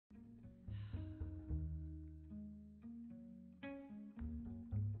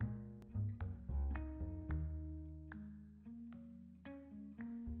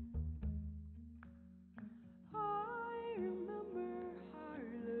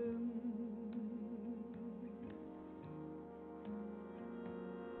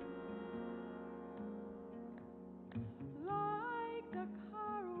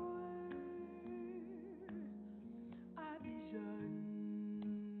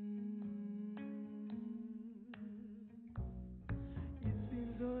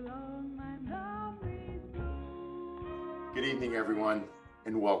evening, everyone,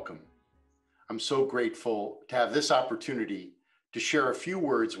 and welcome. I'm so grateful to have this opportunity to share a few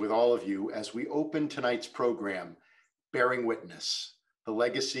words with all of you as we open tonight's program, Bearing Witness, the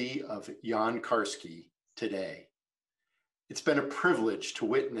legacy of Jan Karski today. It's been a privilege to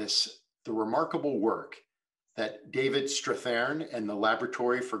witness the remarkable work that David Strathern and the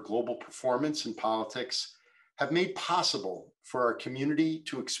Laboratory for Global Performance and Politics have made possible for our community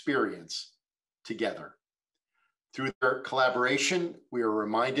to experience together. Through their collaboration, we are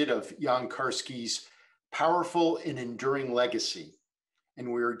reminded of Jan Karski's powerful and enduring legacy,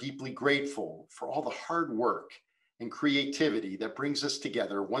 and we are deeply grateful for all the hard work and creativity that brings us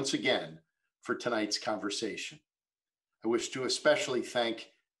together once again for tonight's conversation. I wish to especially thank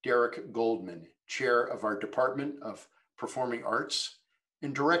Derek Goldman, Chair of our Department of Performing Arts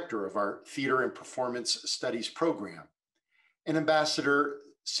and Director of our Theater and Performance Studies program, and Ambassador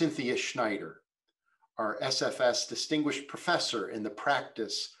Cynthia Schneider, our SFS Distinguished Professor in the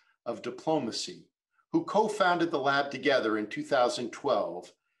Practice of Diplomacy, who co-founded the lab together in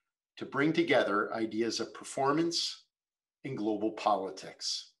 2012 to bring together ideas of performance and global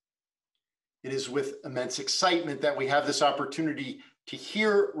politics. It is with immense excitement that we have this opportunity to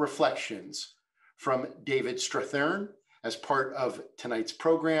hear reflections from David Strathern as part of tonight's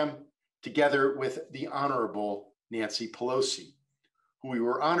program, together with the Honorable Nancy Pelosi, who we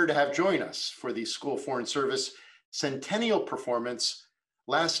were honored to have join us for the School of Foreign Service centennial performance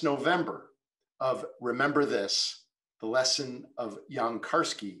last November of Remember This, the lesson of Jan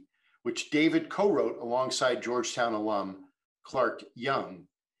Karski, which David co-wrote alongside Georgetown alum Clark Young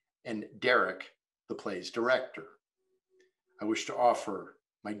and Derek, the play's director. I wish to offer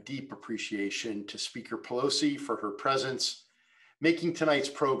my deep appreciation to Speaker Pelosi for her presence, making tonight's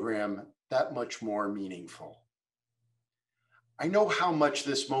program that much more meaningful. I know how much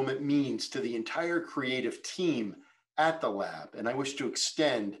this moment means to the entire creative team at the lab, and I wish to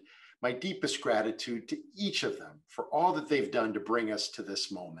extend my deepest gratitude to each of them for all that they've done to bring us to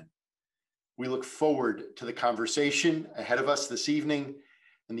this moment. We look forward to the conversation ahead of us this evening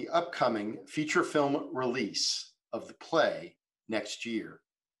and the upcoming feature film release of the play next year.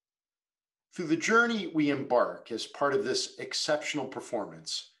 Through the journey we embark as part of this exceptional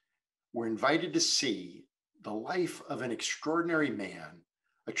performance, we're invited to see the life of an extraordinary man,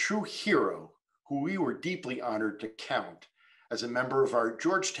 a true hero who we were deeply honored to count as a member of our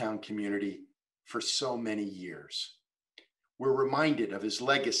Georgetown community for so many years. We're reminded of his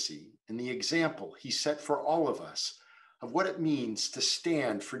legacy and the example he set for all of us of what it means to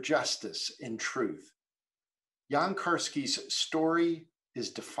stand for justice and truth. Jan Karski's story is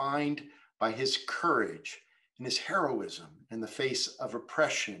defined by his courage and his heroism in the face of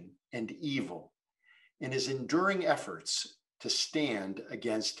oppression and evil, in his enduring efforts to stand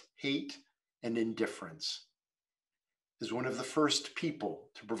against hate and indifference. As one of the first people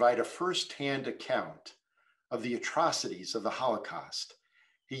to provide a firsthand account of the atrocities of the Holocaust,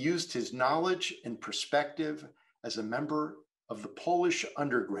 he used his knowledge and perspective as a member of the Polish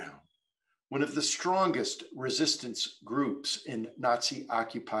underground, one of the strongest resistance groups in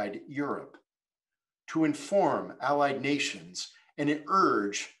Nazi-occupied Europe, to inform Allied nations and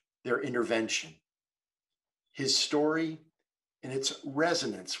urge their intervention. His story and its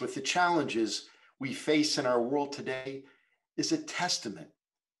resonance with the challenges we face in our world today is a testament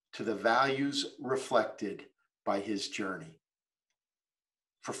to the values reflected by his journey.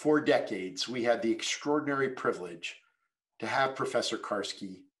 For 4 decades, we had the extraordinary privilege to have Professor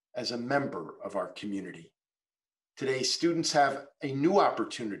Karski as a member of our community. Today, students have a new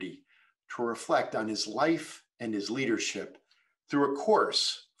opportunity to reflect on his life and his leadership through a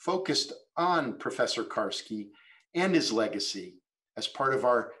course focused on Professor Karski and his legacy as part of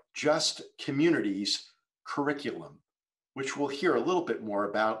our Just Communities curriculum, which we'll hear a little bit more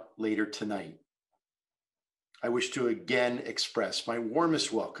about later tonight. I wish to again express my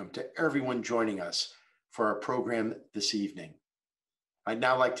warmest welcome to everyone joining us for our program this evening. I'd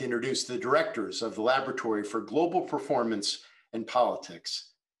now like to introduce the directors of the Laboratory for Global Performance and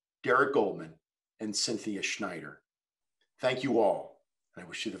Politics, Derek Goldman and Cynthia Schneider. Thank you all, and I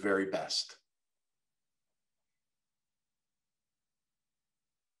wish you the very best.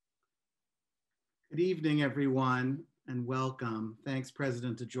 Good evening, everyone, and welcome. Thanks,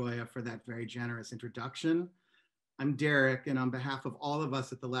 President DeGioia, for that very generous introduction. I'm Derek, and on behalf of all of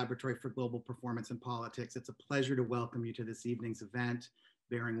us at the Laboratory for Global Performance and Politics, it's a pleasure to welcome you to this evening's event,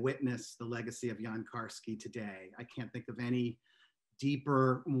 Bearing Witness, the Legacy of Jan Karski today. I can't think of any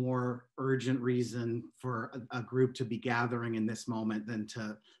deeper, more urgent reason for a group to be gathering in this moment than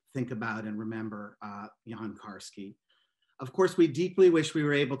to think about and remember Jan Karski. Of course, we deeply wish we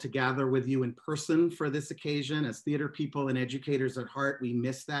were able to gather with you in person for this occasion. As theater people and educators at heart, we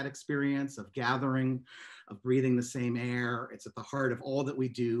miss that experience of gathering, of breathing the same air. It's at the heart of all that we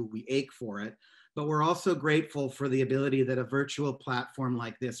do. We ache for it. But we're also grateful for the ability that a virtual platform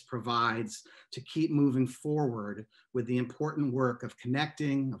like this provides to keep moving forward with the important work of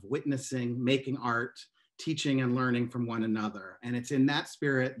connecting, of witnessing, making art, teaching and learning from one another. And it's in that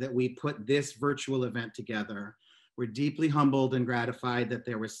spirit that we put this virtual event together. We're deeply humbled and gratified that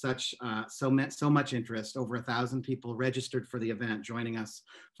there was so much interest. Over 1,000 people registered for the event, joining us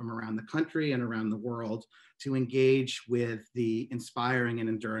from around the country and around the world to engage with the inspiring and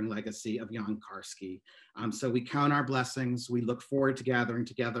enduring legacy of Jan Karski. So we count our blessings. We look forward to gathering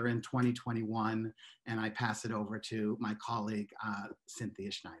together in 2021. And I pass it over to my colleague,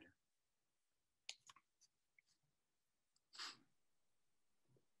 Cynthia Schneider.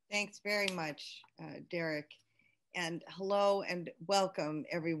 Thanks very much, Derek. And hello and welcome,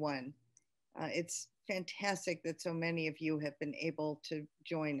 everyone. It's fantastic that so many of you have been able to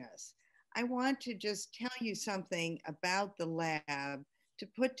join us. I want to just tell you something about the lab to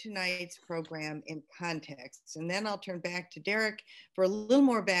put tonight's program in context. And then I'll turn back to Derek for a little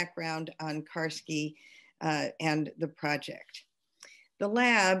more background on Karski and the project. The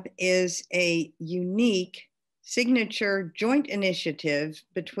lab is a unique signature joint initiative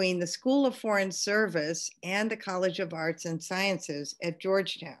between the School of Foreign Service and the College of Arts and Sciences at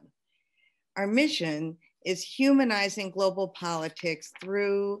Georgetown. Our mission is humanizing global politics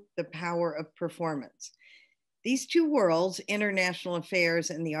through the power of performance. These two worlds, international affairs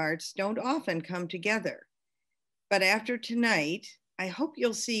and the arts, don't often come together. But after tonight, I hope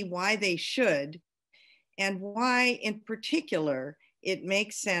you'll see why they should and why, in particular, it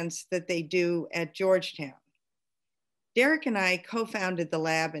makes sense that they do at Georgetown. Derek and I co-founded the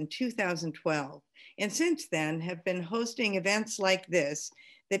lab in 2012, and since then have been hosting events like this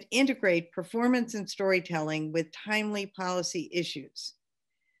that integrate performance and storytelling with timely policy issues.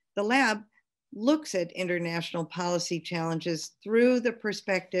 The lab looks at international policy challenges through the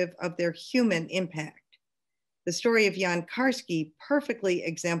perspective of their human impact. The story of Jan Karski perfectly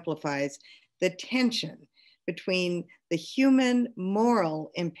exemplifies the tension between the human moral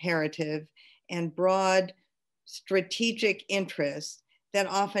imperative and broad strategic interests that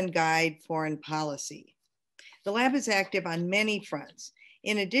often guide foreign policy. The lab is active on many fronts.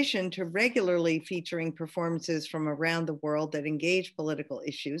 In addition to regularly featuring performances from around the world that engage political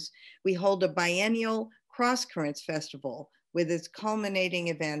issues, we hold a biennial Cross Currents Festival with its culminating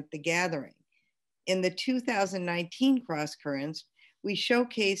event, The Gathering. In the 2019 Cross Currents, we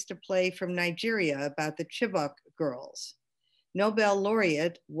showcased a play from Nigeria about the Chibok girls. Nobel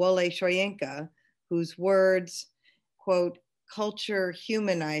laureate Wole Soyinka, whose words, quote, "culture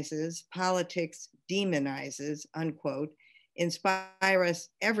humanizes, politics demonizes," unquote, inspire us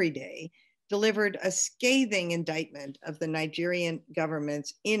every day, delivered a scathing indictment of the Nigerian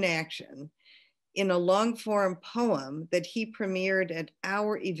government's inaction in a long-form poem that he premiered at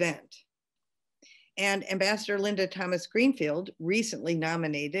our event. And Ambassador Linda Thomas-Greenfield, recently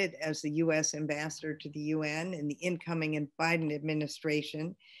nominated as the US ambassador to the UN in the incoming Biden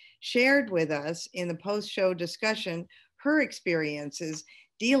administration, shared with us in the post-show discussion her experiences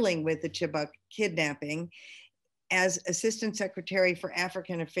dealing with the Chibok kidnapping as Assistant Secretary for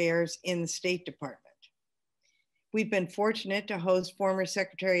African Affairs in the State Department. We've been fortunate to host former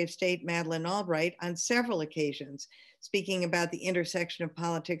Secretary of State Madeleine Albright on several occasions, speaking about the intersection of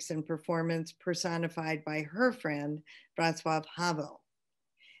politics and performance personified by her friend, Václav Havel.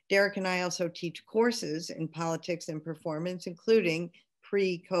 Derek and I also teach courses in politics and performance, including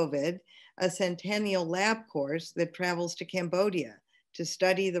pre-COVID, a centennial lab course that travels to Cambodia to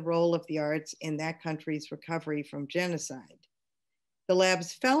study the role of the arts in that country's recovery from genocide. The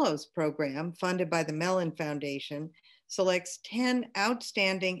lab's Fellows program, funded by the Mellon Foundation, selects 10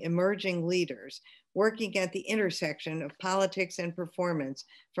 outstanding emerging leaders working at the intersection of politics and performance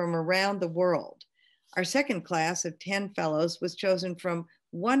from around the world. Our second class of 10 fellows was chosen from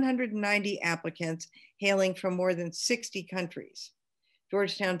 190 applicants hailing from more than 60 countries.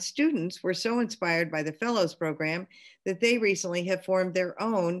 Georgetown students were so inspired by the Fellows program that they recently have formed their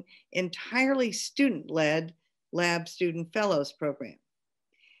own entirely student-led Lab Student Fellows program.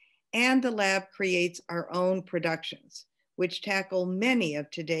 And the lab creates our own productions, which tackle many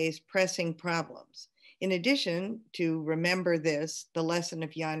of today's pressing problems. In addition to Remember This, the lesson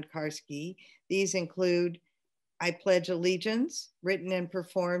of Jan Karski, these include I Pledge Allegiance, written and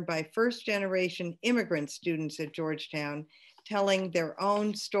performed by first-generation immigrant students at Georgetown, telling their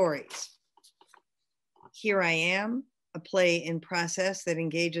own stories. Here I Am, a play in process that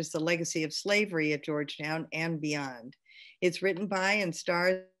engages the legacy of slavery at Georgetown and beyond. It's written by and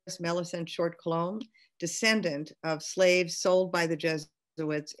stars Millicent Short Colomb, descendant of slaves sold by the Jesuits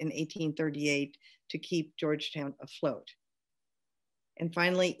in 1838 to keep Georgetown afloat. And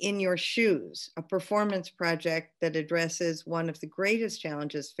finally, In Your Shoes, a performance project that addresses one of the greatest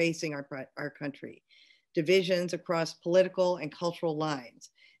challenges facing our country, divisions across political and cultural lines.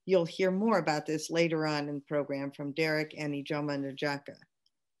 You'll hear more about this later on in the program from Derek and Ijoma Njaka.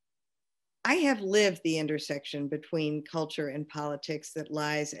 I have lived the intersection between culture and politics that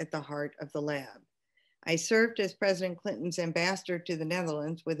lies at the heart of the lab. I served as President Clinton's ambassador to the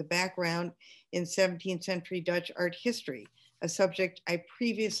Netherlands with a background in 17th century Dutch art history, a subject I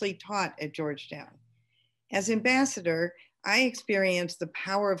previously taught at Georgetown. As ambassador, I experienced the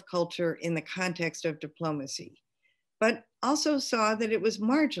power of culture in the context of diplomacy, but also saw that it was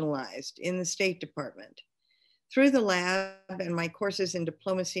marginalized in the State Department. Through the lab and my courses in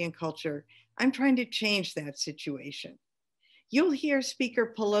diplomacy and culture, I'm trying to change that situation. You'll hear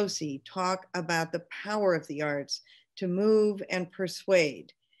Speaker Pelosi talk about the power of the arts to move and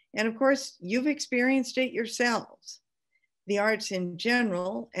persuade. And of course, you've experienced it yourselves. The arts in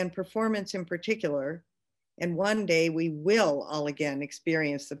general and performance in particular, and one day we will all again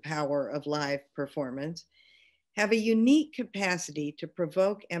experience the power of live performance, have a unique capacity to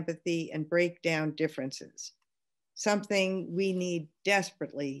provoke empathy and break down differences, something we need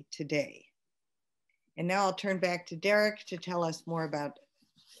desperately today. And now I'll turn back to Derek to tell us more about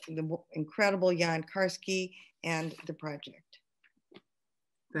the incredible Jan Karski and the project.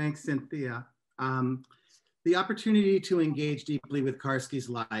 Thanks, Cynthia. The opportunity to engage deeply with Karski's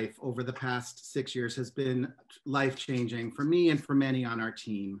life over the past 6 years has been life-changing for me and for many on our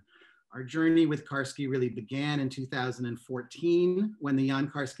team. Our journey with Karski really began in 2014 when the Jan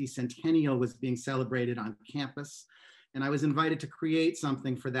Karski Centennial was being celebrated on campus, and I was invited to create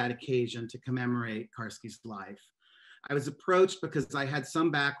something for that occasion to commemorate Karski's life. I was approached because I had some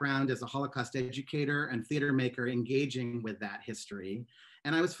background as a Holocaust educator and theater maker engaging with that history,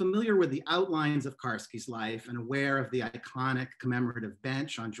 and I was familiar with the outlines of Karski's life and aware of the iconic commemorative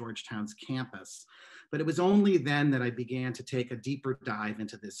bench on Georgetown's campus. But it was only then that I began to take a deeper dive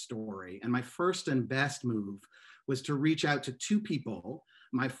into this story. And my first and best move was to reach out to two people,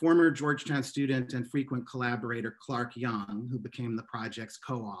 my former Georgetown student and frequent collaborator, Clark Young, who became the project's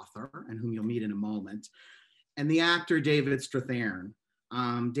co-author and whom you'll meet in a moment, and the actor David Strathairn.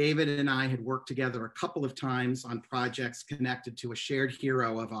 David and I had worked together a couple of times on projects connected to a shared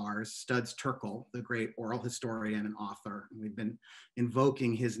hero of ours, Studs Terkel, the great oral historian and author. And we've been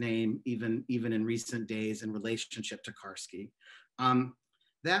invoking his name even in recent days in relationship to Karski.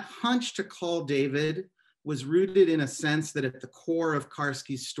 That hunch to call David was rooted in a sense that at the core of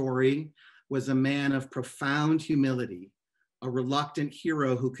Karski's story was a man of profound humility, a reluctant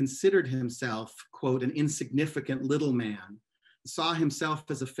hero who considered himself, quote, an insignificant little man, saw himself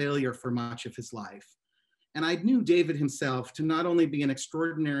as a failure for much of his life. And I knew David himself to not only be an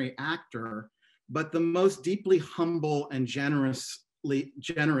extraordinary actor, but the most deeply humble and generous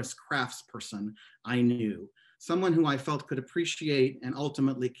craftsperson I knew, someone who I felt could appreciate and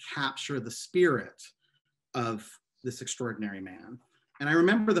ultimately capture the spirit of this extraordinary man. And I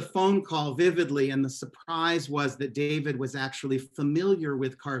remember the phone call vividly, and the surprise was that David was actually familiar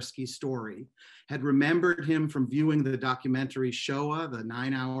with Karski's story, had remembered him from viewing the documentary Shoah, the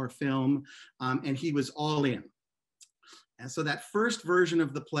 9-hour film, and he was all in. And so that first version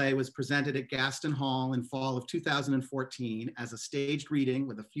of the play was presented at Gaston Hall in fall of 2014 as a staged reading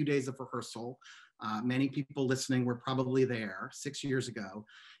with a few days of rehearsal. Many people listening were probably there 6 years ago.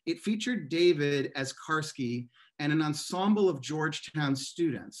 It featured David as Karski and an ensemble of Georgetown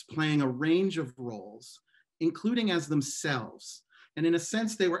students playing a range of roles, including as themselves. And in a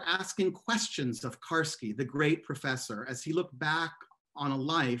sense, they were asking questions of Karski, the great professor, as he looked back on a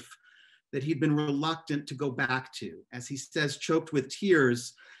life that he'd been reluctant to go back to. As he says, choked with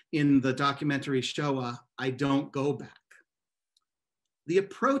tears in the documentary Shoah, "I don't go back." The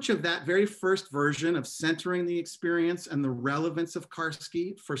approach of that very first version of centering the experience and the relevance of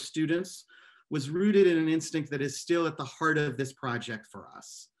Karski for students was rooted in an instinct that is still at the heart of this project for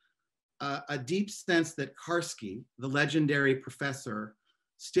us. A deep sense that Karski, the legendary professor,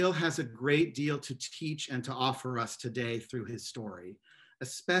 still has a great deal to teach and to offer us today through his story,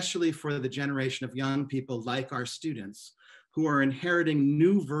 especially for the generation of young people like our students who are inheriting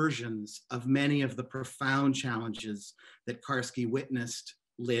new versions of many of the profound challenges that Karski witnessed,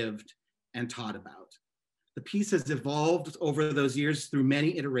 lived, and taught about. The piece has evolved over those years through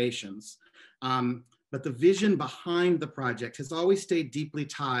many iterations, but the vision behind the project has always stayed deeply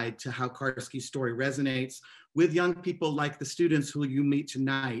tied to how Karski's story resonates with young people like the students who you meet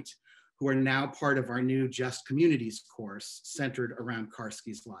tonight, who are now part of our new Just Communities course centered around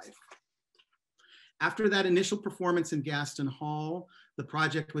Karski's life. After that initial performance in Gaston Hall, the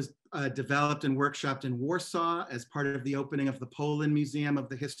project was developed and workshopped in Warsaw as part of the opening of the Poland Museum of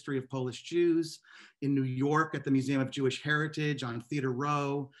the History of Polish Jews, in New York at the Museum of Jewish Heritage on Theater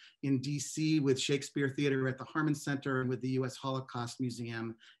Row, in DC with Shakespeare Theater at the Harmon Center and with the US Holocaust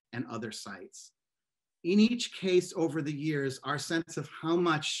Museum and other sites. In each case over the years, our sense of how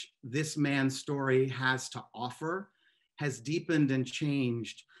much this man's story has to offer has deepened and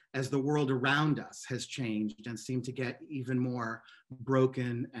changed as the world around us has changed and seemed to get even more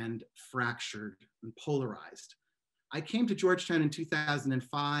broken and fractured and polarized. I came to Georgetown in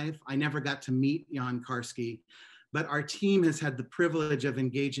 2005. I never got to meet Jan Karski, but our team has had the privilege of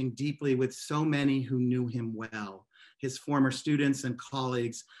engaging deeply with so many who knew him well, his former students and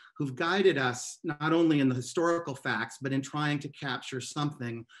colleagues who've guided us not only in the historical facts, but in trying to capture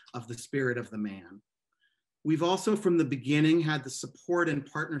something of the spirit of the man. We've also from the beginning had the support and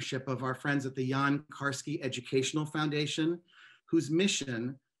partnership of our friends at the Jan Karski Educational Foundation, whose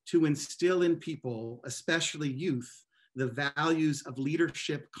mission to instill in people, especially youth, the values of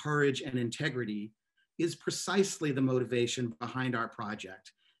leadership, courage, and integrity is precisely the motivation behind our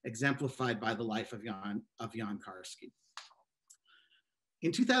project, exemplified by the life of Jan Karski.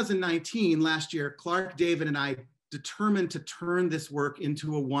 In 2019, last year, Clark, David, and I determined to turn this work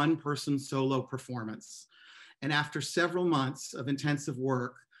into a one-person solo performance. And after several months of intensive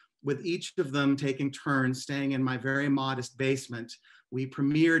work, with each of them taking turns staying in my very modest basement, we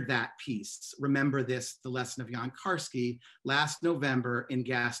premiered that piece, Remember This, the Lesson of Jan Karski, last November in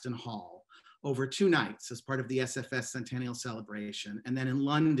Gaston Hall, over 2 nights as part of the SFS Centennial Celebration, and then in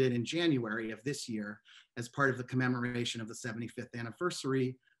London in January of this year as part of the commemoration of the 75th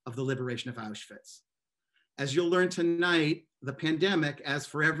anniversary of the liberation of Auschwitz. As you'll learn tonight, the pandemic, as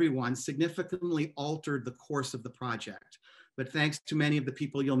for everyone, significantly altered the course of the project. But thanks to many of the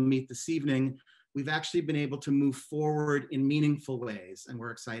people you'll meet this evening, we've actually been able to move forward in meaningful ways, and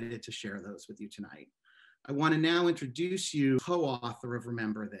we're excited to share those with you tonight. I want to now introduce you co-author of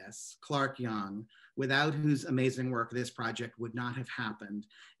Remember This, Clark Young, without whose amazing work this project would not have happened.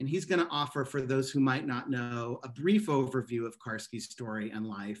 And he's going to offer, for those who might not know, a brief overview of Karski's story and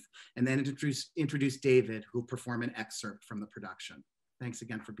life, and then introduce David, who'll perform an excerpt from the production. Thanks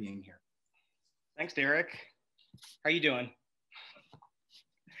again for being here. Thanks, Derek. How are you doing?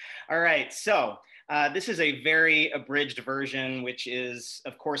 All right, so this is a very abridged version, which is,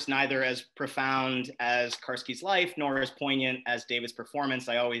 of course, neither as profound as Karski's life, nor as poignant as David's performance.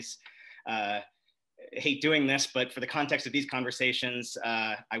 I always hate doing this, but for the context of these conversations,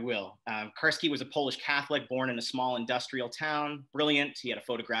 I will. Karski was a Polish Catholic born in a small industrial town, brilliant. He had a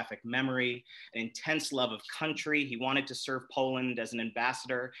photographic memory, an intense love of country. He wanted to serve Poland as an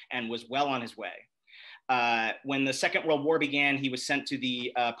ambassador and was well on his way. When the Second World War began, he was sent to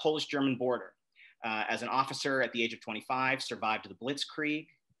the Polish-German border. As an officer at the age of 25, survived the Blitzkrieg,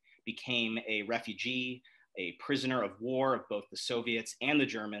 became a refugee, a prisoner of war of both the Soviets and the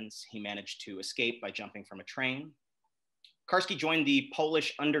Germans. He managed to escape by jumping from a train. Karski joined the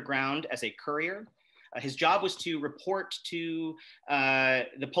Polish underground as a courier. His job was to report to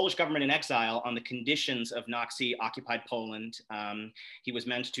the Polish government in exile on the conditions of Nazi-occupied Poland. He was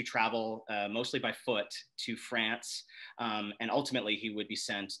meant to travel mostly by foot to France, and ultimately he would be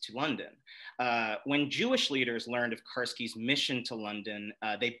sent to London. When Jewish leaders learned of Karski's mission to London,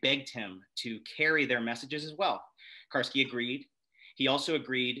 they begged him to carry their messages as well. Karski agreed. He also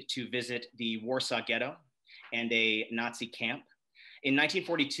agreed to visit the Warsaw Ghetto and a Nazi camp. In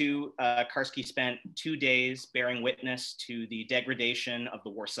 1942, Karski spent 2 days bearing witness to the degradation of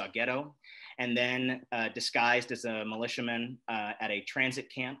the Warsaw Ghetto, and then disguised as a militiaman at a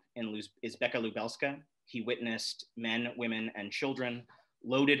transit camp in Izbeka Lubelska, he witnessed men, women, and children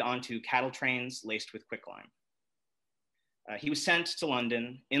loaded onto cattle trains laced with quicklime. He was sent to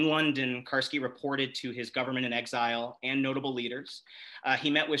London. In London, Karski reported to his government in exile and notable leaders.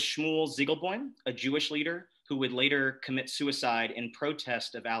 He met with Shmuel Ziegelboim, a Jewish leader who would later commit suicide in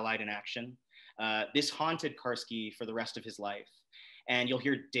protest of Allied inaction. This haunted Karski for the rest of his life. And you'll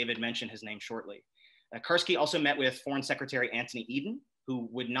hear David mention his name shortly. Karski also met with Foreign Secretary Anthony Eden, who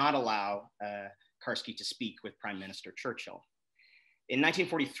would not allow Karski to speak with Prime Minister Churchill. In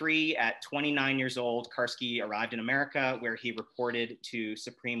 1943, at 29 years old, Karski arrived in America, where he reported to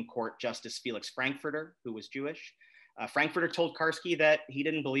Supreme Court Justice Felix Frankfurter, who was Jewish. Frankfurter told Karski that he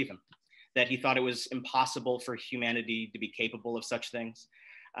didn't believe him, that he thought it was impossible for humanity to be capable of such things.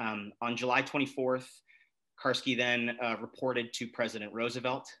 On July 24th, Karski then reported to President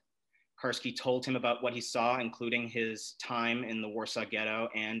Roosevelt. Karski told him about what he saw, including his time in the Warsaw Ghetto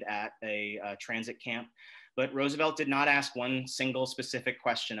and at a transit camp. But Roosevelt did not ask one single specific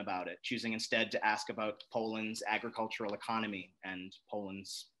question about it, choosing instead to ask about Poland's agricultural economy and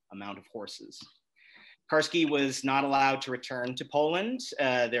Poland's amount of horses. Karski was not allowed to return to Poland.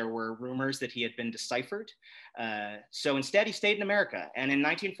 There were rumors that he had been deciphered. So instead, he stayed in America. And in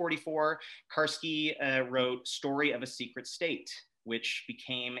 1944, Karski wrote Story of a Secret State, which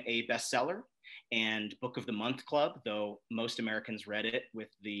became a bestseller and Book of the Month Club, though most Americans read it with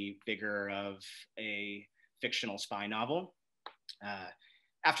the vigor of a fictional spy novel.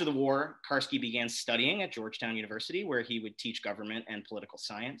 After the war, Karski began studying at Georgetown University, where he would teach government and political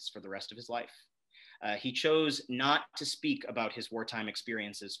science for the rest of his life. He chose not to speak about his wartime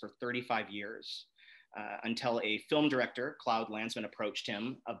experiences for 35 years until a film director, Cloud Landsman, approached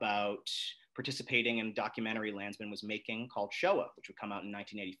him about participating in a documentary Landsman was making called Shoah, which would come out in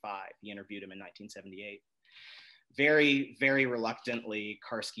 1985. He interviewed him in 1978. Very, very reluctantly,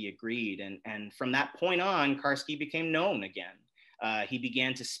 Karski agreed. And from that point on, Karski became known again. He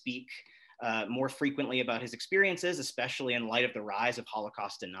began to speak more frequently about his experiences, especially in light of the rise of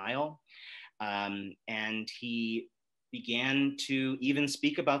Holocaust denial. And he began to even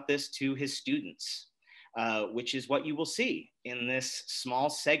speak about this to his students, which is what you will see in this small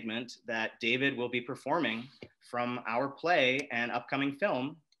segment that David will be performing from our play and upcoming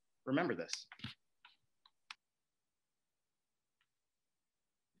film, Remember This.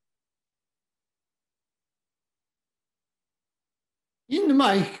 In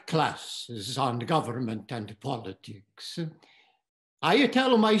my classes on government and politics, I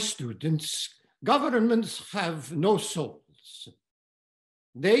tell my students, governments have no souls.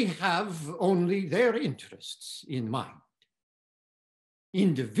 They have only their interests in mind.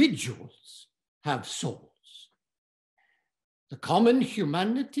 Individuals have souls. The common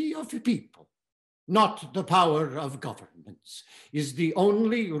humanity of people, not the power of governments, is the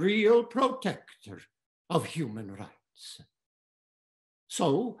only real protector of human rights.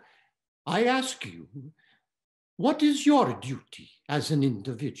 So I ask you, what is your duty as an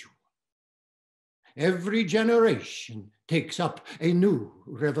individual? Every generation takes up a new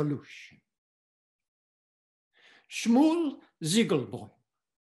revolution. Shmuel Ziegelboim,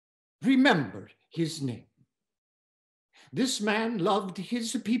 remember his name. This man loved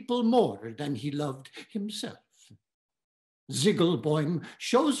his people more than he loved himself. Ziegelboim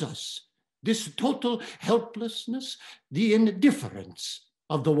shows us this total helplessness, the indifference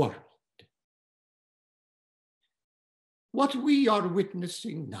of the world. What we are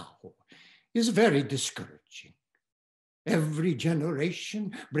witnessing now is very discouraging. Every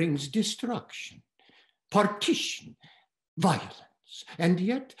generation brings destruction, partition, violence, and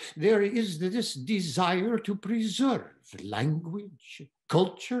yet there is this desire to preserve language,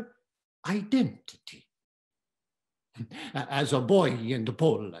 culture, identity. As a boy in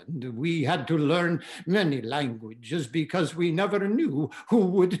Poland, we had to learn many languages because we never knew who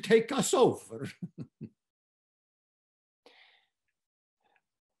would take us over.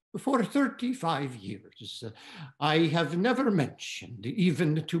 For 35 years, I have never mentioned,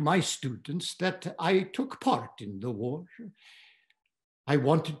 even to my students, that I took part in the war. I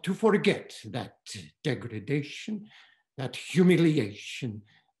wanted to forget that degradation, that humiliation,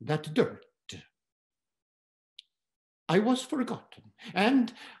 that dirt. I was forgotten,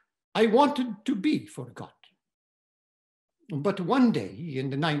 and I wanted to be forgotten. But one day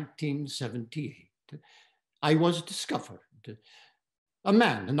in 1978, I was discovered. A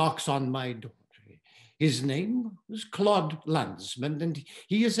man knocks on my door. His name was Claude Landsman, and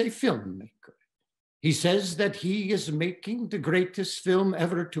he is a filmmaker. He says that he is making the greatest film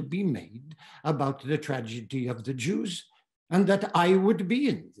ever to be made about the tragedy of the Jews, and that I would be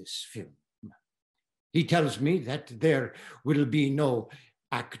in this film. He tells me that there will be no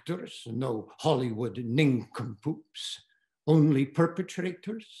actors, no Hollywood nincompoops, only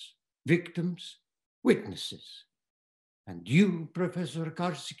perpetrators, victims, witnesses. And you, Professor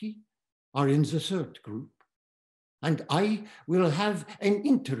Karski, are in the third group, and I will have an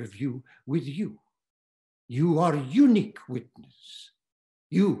interview with you. You are a unique witness.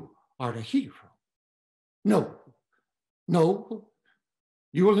 You are a hero. No,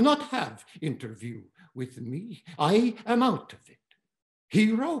 you will not have interview with me. I am out of it.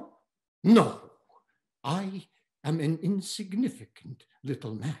 Hero? No, I am an insignificant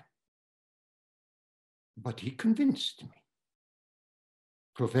little man. But he convinced me.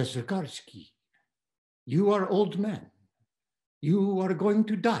 Professor Karski, you are old man. You are going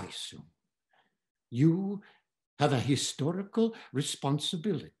to die soon. You have a historical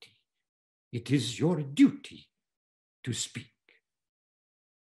responsibility. It is your duty to speak.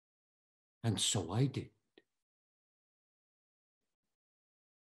 And so I did.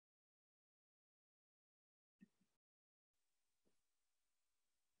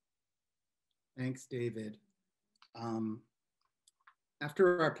 Thanks, David.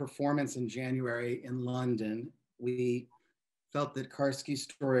 After our performance in January in London, we felt that Karski's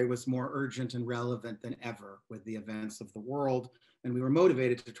story was more urgent and relevant than ever with the events of the world, and we were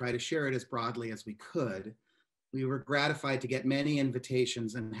motivated to try to share it as broadly as we could. We were gratified to get many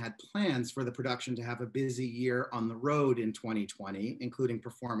invitations and had plans for the production to have a busy year on the road in 2020, including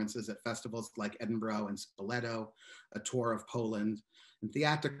performances at festivals like Edinburgh and Spoleto, a tour of Poland, and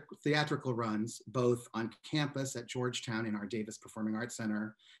theatrical runs, both on campus at Georgetown in our Davis Performing Arts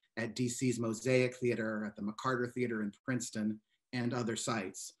Center, at DC's Mosaic Theater, at the McCarter Theater in Princeton, and other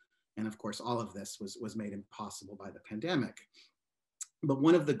sites. And of course, all of this was made impossible by the pandemic. But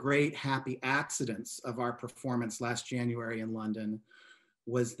one of the great happy accidents of our performance last January in London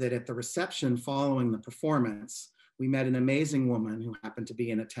was that at the reception following the performance, we met an amazing woman who happened to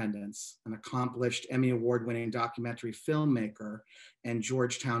be in attendance, an accomplished Emmy Award-winning documentary filmmaker and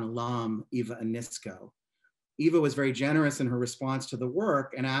Georgetown alum, Eva Anisko. Eva was very generous in her response to the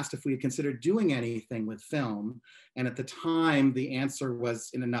work and asked if we had considered doing anything with film. And at the time, the answer was,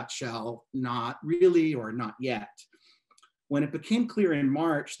 in a nutshell, not really or not yet. When it became clear in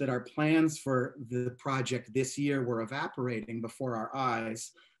March that our plans for the project this year were evaporating before our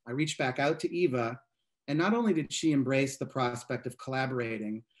eyes, I reached back out to Eva, and not only did she embrace the prospect of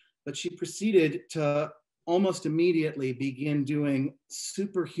collaborating, but she proceeded to almost immediately begin doing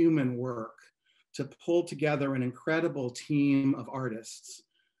superhuman work to pull together an incredible team of artists,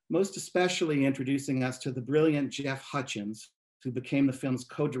 most especially introducing us to the brilliant Jeff Hutchins, who became the film's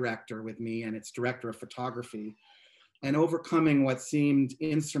co-director with me and its director of photography, and overcoming what seemed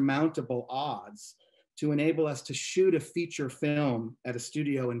insurmountable odds to enable us to shoot a feature film at a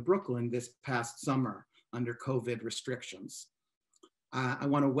studio in Brooklyn this past summer under COVID restrictions. I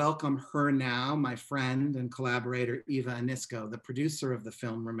want to welcome her now, my friend and collaborator, Eva Anisko, the producer of the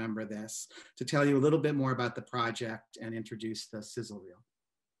film, Remember This, to tell you a little bit more about the project and introduce the sizzle reel.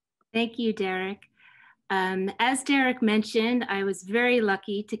 Thank you, Derek. As Derek mentioned, I was very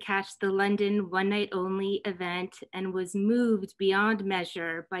lucky to catch the London One Night Only event and was moved beyond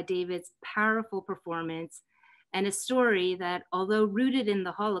measure by David's powerful performance and a story that, although rooted in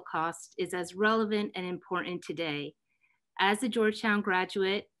the Holocaust, is as relevant and important today. As a Georgetown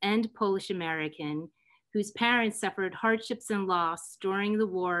graduate and Polish American, whose parents suffered hardships and loss during the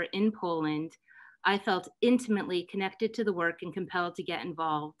war in Poland, I felt intimately connected to the work and compelled to get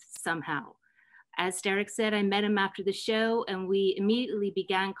involved somehow. As Derek said, I met him after the show and we immediately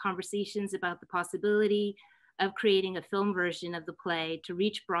began conversations about the possibility of creating a film version of the play to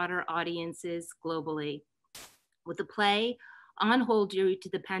reach broader audiences globally. With the play on hold due to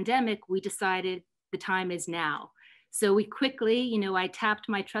the pandemic, we decided the time is now. So we quickly, I tapped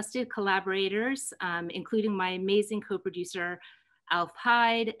my trusted collaborators, including my amazing co-producer, Alf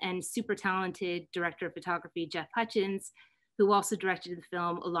Hyde, and super talented director of photography, Jeff Hutchins, who also directed the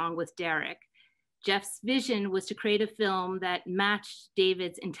film along with Derek. Jeff's vision was to create a film that matched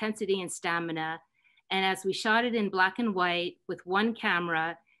David's intensity and stamina. And as we shot it in black and white with one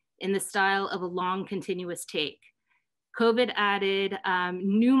camera in the style of a long continuous take. COVID added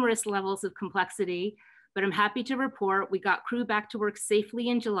numerous levels of complexity, but I'm happy to report we got crew back to work safely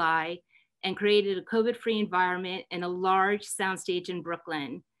in July and created a COVID-free environment in a large soundstage in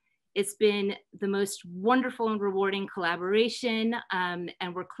Brooklyn. It's been the most wonderful and rewarding collaboration, and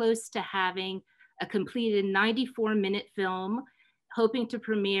we're close to having a completed 94-minute film, hoping to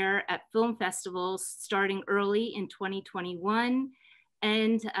premiere at film festivals starting early in 2021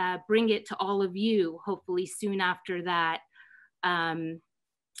 and bring it to all of you, hopefully soon after that.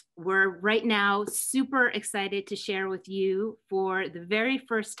 We're right now super excited to share with you for the very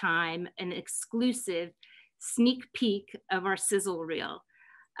first time an exclusive sneak peek of our sizzle reel.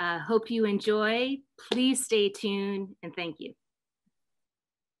 Hope you enjoy. Please stay tuned and thank you.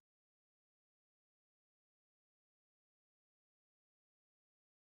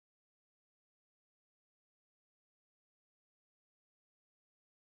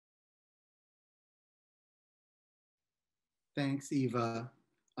 Thanks, Eva.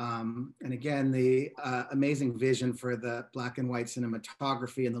 And again, the amazing vision for the black and white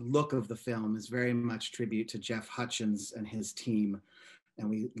cinematography and the look of the film is very much tribute to Jeff Hutchins and his team. And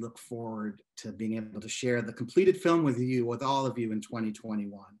we look forward to being able to share the completed film with you, with all of you in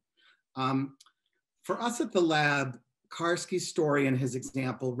 2021. For us at the lab, Karski's story and his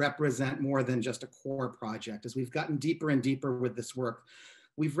example represent more than just a core project. As we've gotten deeper and deeper with this work,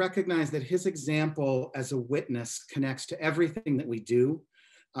 we've recognized that his example as a witness connects to everything that we do,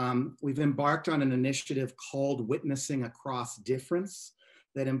 We've embarked on an initiative called Witnessing Across Difference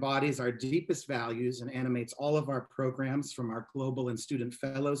that embodies our deepest values and animates all of our programs, from our global and student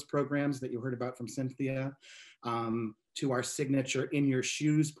fellows programs that you heard about from Cynthia, to our signature In Your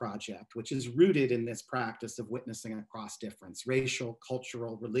Shoes project, which is rooted in this practice of witnessing across difference: racial,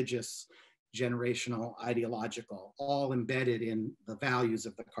 cultural, religious, generational, ideological, all embedded in the values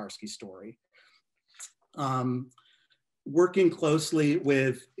of the Karski story. Working closely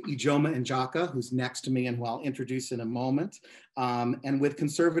with Ijoma Njaka, who's next to me and who I'll introduce in a moment, and with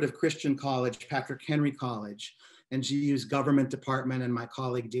Conservative Christian College, Patrick Henry College, and GU's government department, and my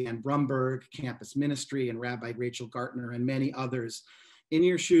colleague Dan Brumberg, campus ministry, and Rabbi Rachel Gartner, and many others. In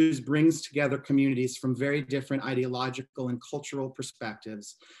Your Shoes brings together communities from very different ideological and cultural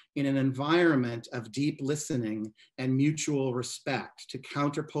perspectives in an environment of deep listening and mutual respect to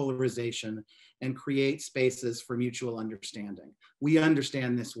counter polarization and create spaces for mutual understanding. We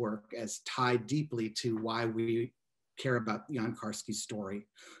understand this work as tied deeply to why we care about Jan Karski's story.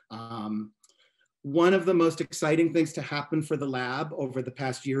 One of the most exciting things to happen for the lab over the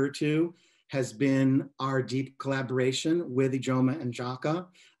past year or two has been our deep collaboration with Ijoma Njaka,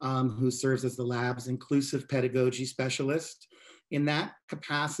 who serves as the lab's inclusive pedagogy specialist. In that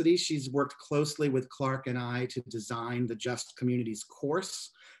capacity, she's worked closely with Clark and I to design the Just Communities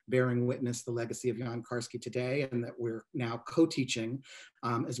course, bearing witness the legacy of Jan Karski today, and that we're now co-teaching,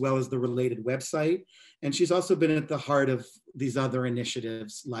 as well as the related website. And she's also been at the heart of these other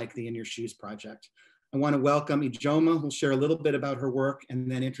initiatives like the In Your Shoes project. I want to welcome Ijoma, who'll share a little bit about her work and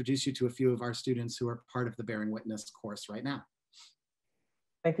then introduce you to a few of our students who are part of the Bearing Witness course right now.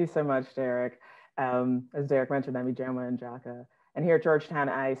 Thank you so much, Derek. As Derek mentioned, I'm Ijoma Njaka. And here at Georgetown,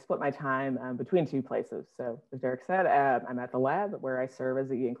 I split my time between two places. So as Derek said, I'm at the lab where I serve as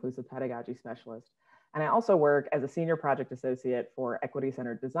the inclusive pedagogy specialist. And I also work as a senior project associate for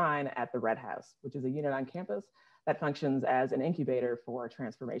equity-centered design at the Red House, which is a unit on campus that functions as an incubator for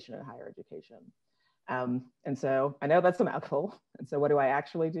transformation in higher education. And so I know that's a mouthful. And so what do I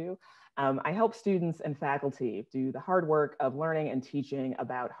actually do? I help students and faculty do the hard work of learning and teaching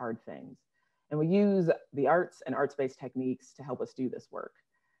about hard things. And we use the arts and arts-based techniques to help us do this work.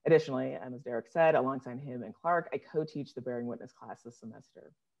 Additionally, as Derek said, alongside him and Clark, I co-teach the Bearing Witness class this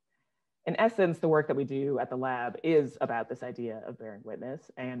semester. In essence, the work that we do at the lab is about this idea of bearing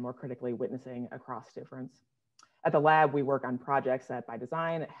witness, and more critically, witnessing across difference. At the lab, we work on projects that, by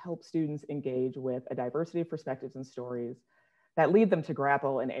design, help students engage with a diversity of perspectives and stories that lead them to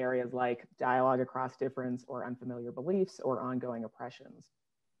grapple in areas like dialogue across difference, or unfamiliar beliefs, or ongoing oppressions.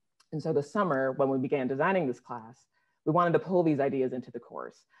 And so this summer, when we began designing this class, we wanted to pull these ideas into the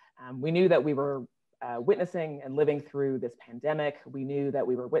course. We knew that we were witnessing and living through this pandemic. We knew that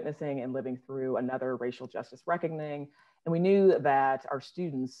we were witnessing and living through another racial justice reckoning. And we knew that our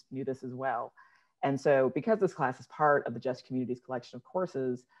students knew this as well. And so because this class is part of the Just Communities collection of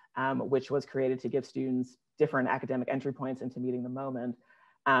courses, which was created to give students different academic entry points into meeting the moment,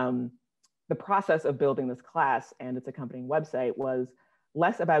 the process of building this class and its accompanying website was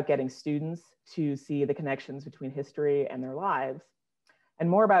less about getting students to see the connections between history and their lives, and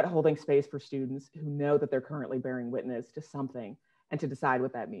more about holding space for students who know that they're currently bearing witness to something and to decide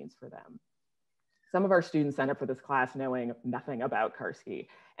what that means for them. Some of our students signed up for this class knowing nothing about Karski,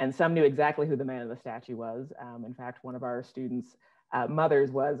 and some knew exactly who the man in the statue was. In fact, one of our students' mothers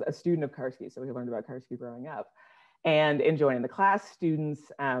was a student of Karski, so we learned about Karski growing up. And in joining the class,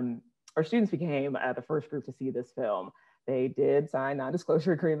 our students became the first group to see this film. They did sign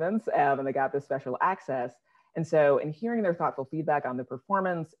non-disclosure agreements, and they got this special access. And so in hearing their thoughtful feedback on the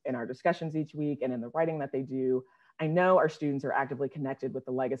performance, in our discussions each week, and in the writing that they do, I know our students are actively connected with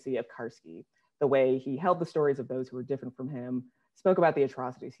the legacy of Karski, the way he held the stories of those who were different from him, spoke about the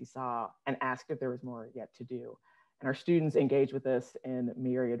atrocities he saw, and asked if there was more yet to do. And our students engage with this in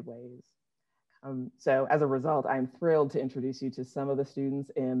myriad ways. So as a result, I'm thrilled to introduce you to some of the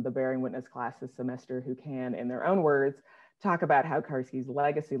students in the Bearing Witness class this semester who can, in their own words, talk about how Karski's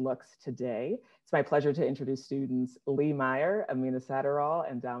legacy looks today. It's my pleasure to introduce students Lee Meyer, Amina Satterall,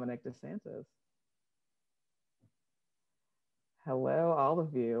 and Dominic DeSantis. Hello, all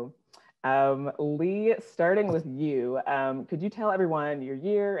of you. Lee, starting with you, could you tell everyone your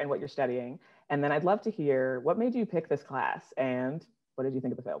year and what you're studying? And then I'd love to hear what made you pick this class and what did you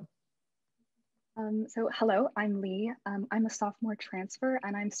think of the film? So hello, I'm Lee. I'm a sophomore transfer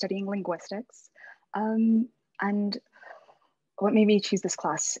and I'm studying linguistics. And what made me choose this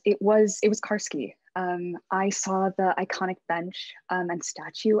class? It was Karski. I saw the iconic bench and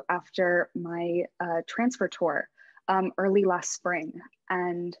statue after my transfer tour early last spring.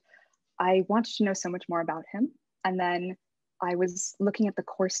 And I wanted to know so much more about him. And then I was looking at the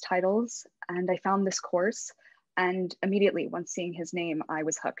course titles and I found this course, and immediately once seeing his name, I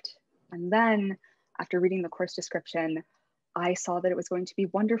was hooked. And then after reading the course description, I saw that it was going to be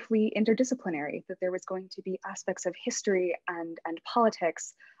wonderfully interdisciplinary, that there was going to be aspects of history and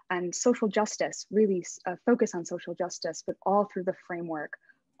politics and social justice, really a focus on social justice, but all through the framework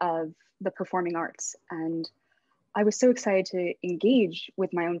of the performing arts. And I was so excited to engage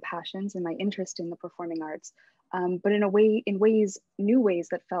with my own passions and my interest in the performing arts, but in new ways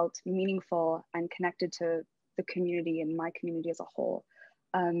that felt meaningful and connected to the community and my community as a whole.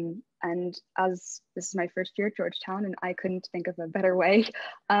 And as this is my first year at Georgetown, and I couldn't think of a better way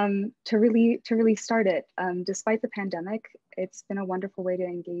to really start it. Despite the pandemic, it's been a wonderful way to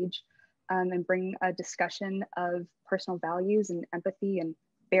engage and bring a discussion of personal values and empathy and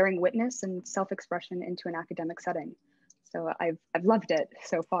bearing witness and self-expression into an academic setting. So I've loved it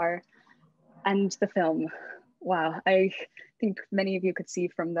so far. And the film, wow, I think many of you could see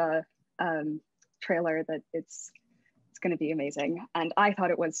from the trailer that it's going to be amazing. And I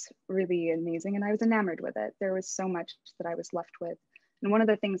thought it was really amazing, and I was enamored with it. There was so much that I was left with. And one of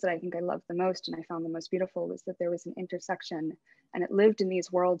the things that I think I loved the most and I found the most beautiful was that there was an intersection, and it lived in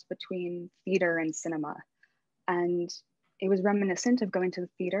these worlds between theater and cinema. And it was reminiscent of going to the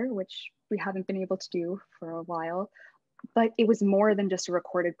theater, which we haven't been able to do for a while, but it was more than just a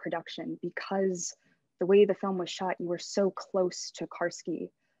recorded production, because the way the film was shot, you were so close to Karski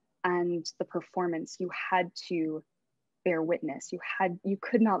and the performance. You had to bear witness. You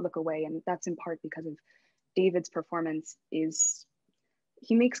could not look away. And that's in part because of David's performance.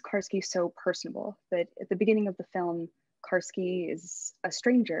 He makes Karski so personable that at the beginning of the film, Karski is a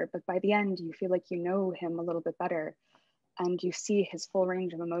stranger, but by the end, you feel like you know him a little bit better. And you see his full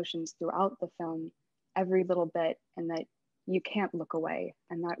range of emotions throughout the film, every little bit, and that you can't look away.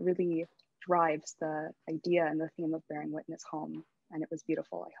 And that really drives the idea and the theme of bearing witness home. And it was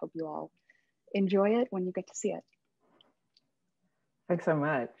beautiful. I hope you all enjoy it when you get to see it. Thanks so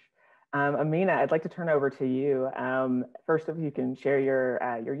much. Amina, I'd like to turn over to you. First, if you can share your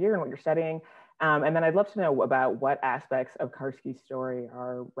year and what you're studying. And then I'd love to know about what aspects of Karski's story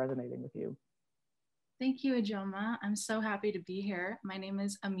are resonating with you. Thank you, Ijoma. I'm so happy to be here. My name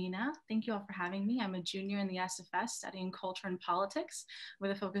is Amina. Thank you all for having me. I'm a junior in the SFS studying culture and politics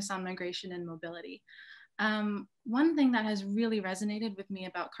with a focus on migration and mobility. One thing that has really resonated with me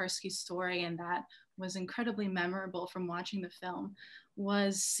about Karski's story, and that was incredibly memorable from watching the film,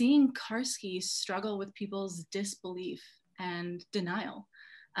 was seeing Karski struggle with people's disbelief and denial,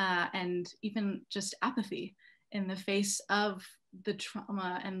 and even just apathy in the face of the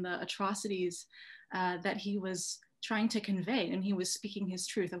trauma and the atrocities that he was trying to convey, and he was speaking his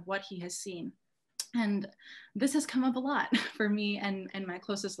truth of what he has seen. And this has come up a lot for me and my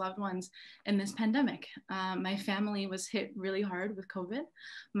closest loved ones in this pandemic. My family was hit really hard with COVID.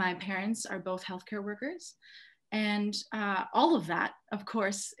 My parents are both healthcare workers. And all of that, of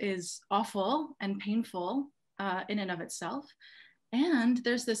course, is awful and painful in and of itself. And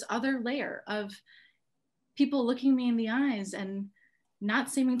there's this other layer of people looking me in the eyes and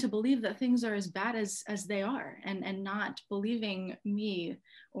not seeming to believe that things are as bad as they are, and not believing me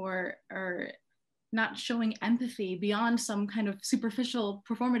or not showing empathy beyond some kind of superficial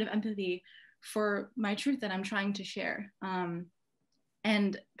performative empathy for my truth that I'm trying to share.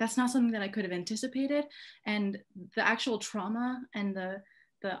 And that's not something that I could have anticipated. And the actual trauma and the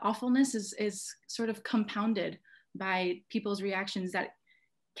awfulness is sort of compounded by people's reactions that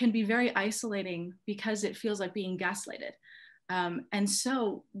can be very isolating because it feels like being gaslighted. And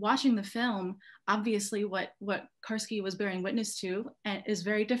so watching the film, obviously what Karski was bearing witness to is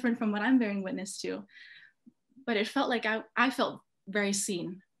very different from what I'm bearing witness to. But it felt like I felt very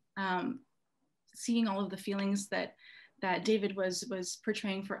seen, seeing all of the feelings that David was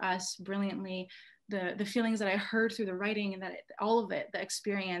portraying for us brilliantly, the feelings that I heard through the writing, and that all of it, the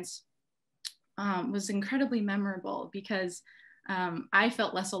experience was incredibly memorable, because I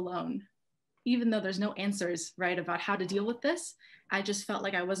felt less alone. Even though there's no answers, right, about how to deal with this, I just felt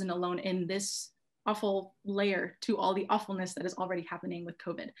like I wasn't alone in this awful layer to all the awfulness that is already happening with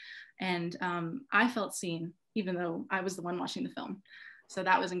COVID. And I felt seen, even though I was the one watching the film. So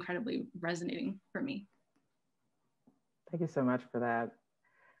that was incredibly resonating for me. Thank you so much for that.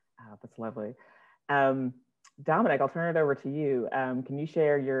 That's lovely. Dominic, I'll turn it over to you. Can you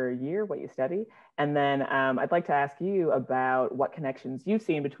share your year, what you study? And then I'd like to ask you about what connections you've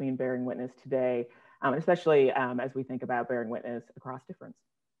seen between bearing witness today, especially as we think about bearing witness across difference.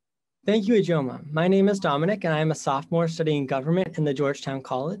 Thank you, Ijoma. My name is Dominic, and I'm a sophomore studying government in the Georgetown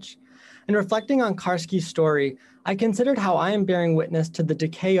College. In reflecting on Karski's story, I considered how I am bearing witness to the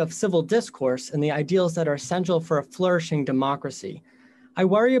decay of civil discourse and the ideals that are essential for a flourishing democracy. I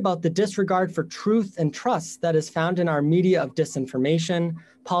worry about the disregard for truth and trust that is found in our media of disinformation,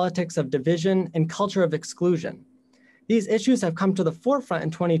 politics of division, and culture of exclusion. These issues have come to the forefront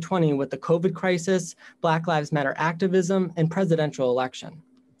in 2020 with the COVID crisis, Black Lives Matter activism, and presidential election.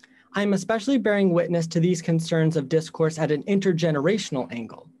 I am especially bearing witness to these concerns of discourse at an intergenerational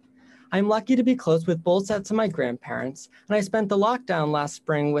angle. I'm lucky to be close with both sets of my grandparents, and I spent the lockdown last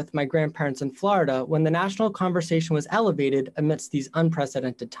spring with my grandparents in Florida when the national conversation was elevated amidst these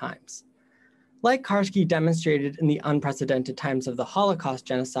unprecedented times. Like Karski demonstrated in the unprecedented times of the Holocaust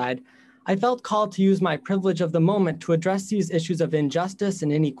genocide, I felt called to use my privilege of the moment to address these issues of injustice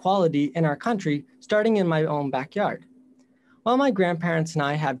and inequality in our country, starting in my own backyard. While my grandparents and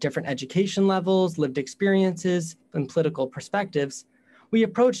I have different education levels, lived experiences, and political perspectives, we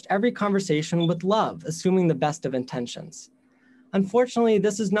approached every conversation with love, assuming the best of intentions. Unfortunately,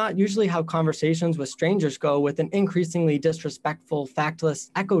 this is not usually how conversations with strangers go with an increasingly disrespectful, factless,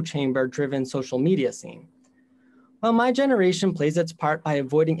 echo chamber-driven social media scene. While my generation plays its part by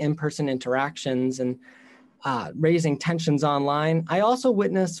avoiding in-person interactions and raising tensions online, I also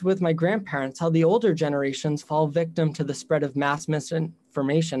witnessed with my grandparents how the older generations fall victim to the spread of mass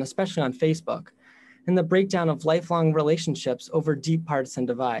misinformation, especially on Facebook, and the breakdown of lifelong relationships over deep partisan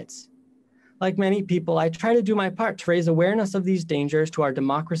divides. Like many people, I try to do my part to raise awareness of these dangers to our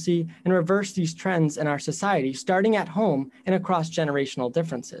democracy and reverse these trends in our society, starting at home and across generational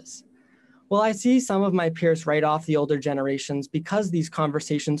differences. While I see some of my peers write off the older generations because these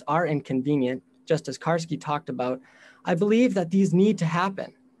conversations are inconvenient, just as Karski talked about, I believe that these need to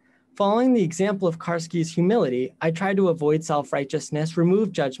happen. Following the example of Karski's humility, I try to avoid self-righteousness,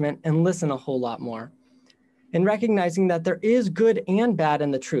 remove judgment, and listen a whole lot more. In recognizing that there is good and bad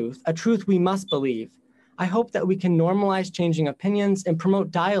in the truth, a truth we must believe, I hope that we can normalize changing opinions and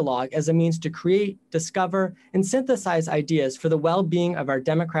promote dialogue as a means to create, discover, and synthesize ideas for the well-being of our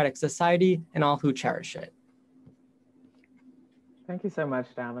democratic society and all who cherish it. Thank you so much,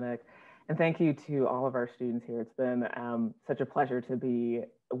 Dominic. And thank you to all of our students here. It's been such a pleasure to be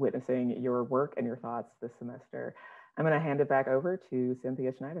witnessing your work and your thoughts this semester. I'm going to hand it back over to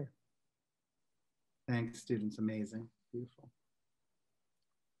Cynthia Schneider. Thanks, students. Amazing. Beautiful.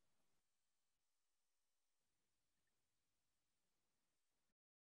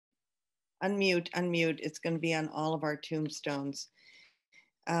 Unmute, unmute. It's going to be on all of our tombstones.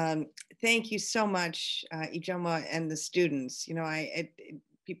 Thank you so much, Ijoma and the students. You know,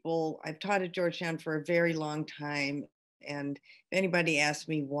 I've taught at Georgetown for a very long time. And if anybody asks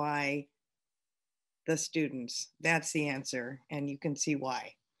me why the students, that's the answer. And you can see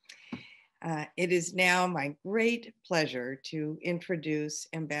why. It is now my great pleasure to introduce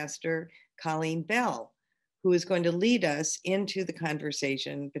Ambassador Colleen Bell, who is going to lead us into the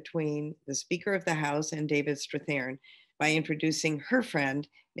conversation between the Speaker of the House and David Strathairn by introducing her friend,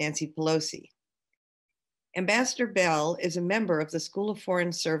 Nancy Pelosi. Ambassador Bell is a member of the School of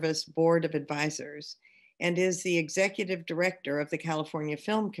Foreign Service Board of Advisors and is the Executive Director of the California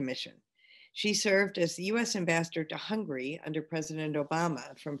Film Commission. She served as the U.S. Ambassador to Hungary under President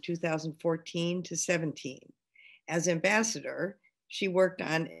Obama from 2014 to 17. As ambassador, she worked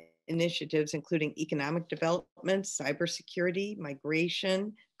on initiatives including economic development, cybersecurity,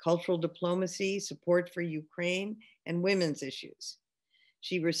 migration, cultural diplomacy, support for Ukraine, and women's issues.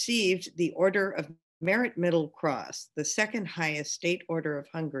 She received the Order of Merit Middle Cross, the second highest state order of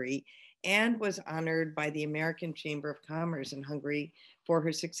Hungary, and was honored by the American Chamber of Commerce in Hungary for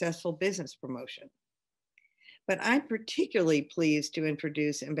her successful business promotion. But I'm particularly pleased to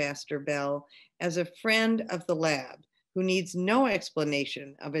introduce Ambassador Bell as a friend of the lab who needs no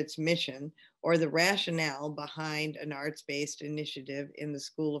explanation of its mission or the rationale behind an arts-based initiative in the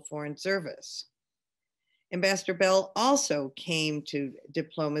School of Foreign Service. Ambassador Bell also came to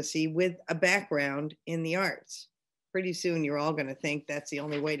diplomacy with a background in the arts. Pretty soon you're all going to think that's the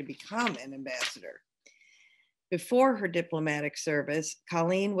only way to become an ambassador. Before her diplomatic service,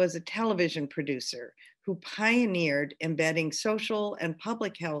 Colleen was a television producer who pioneered embedding social and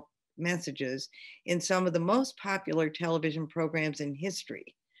public health messages in some of the most popular television programs in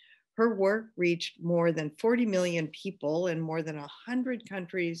history. Her work reached more than 40 million people in more than 100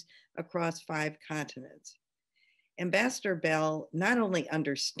 countries across 5 continents. Ambassador Bell not only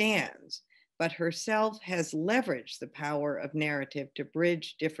understands, but herself has leveraged the power of narrative to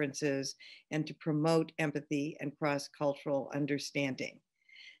bridge differences and to promote empathy and cross-cultural understanding.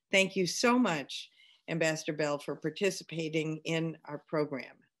 Thank you so much, Ambassador Bell, for participating in our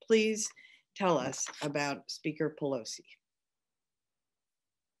program. Please tell us about Speaker Pelosi.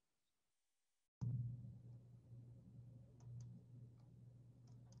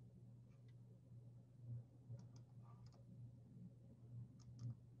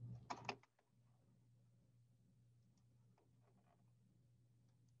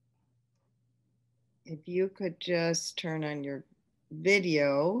 If you could just turn on your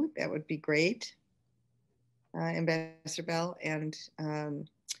video, that would be great. Ambassador Bell, and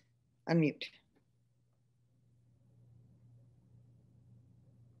unmute.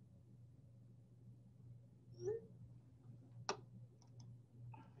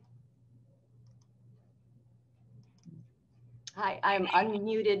 Hi, I'm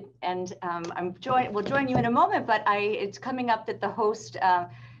unmuted, and we'll join you in a moment, but it's coming up that the host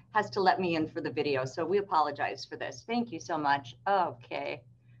has to let me in for the video, so we apologize for this. Thank you so much. Okay,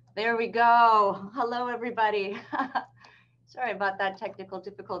 there we go. Hello, everybody. Sorry about that technical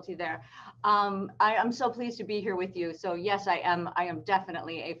difficulty there. I'm so pleased to be here with you. So yes, I am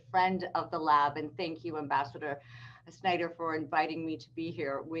definitely a friend of the lab, and thank you, Ambassador Snyder, for inviting me to be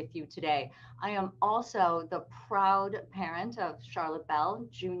here with you today. I am also the proud parent of Charlotte Bell,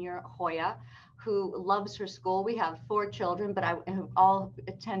 Junior Hoya, who loves her school. We have 4 children, but I have all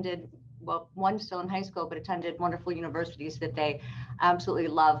attended, well, one's still in high school, but attended wonderful universities that they absolutely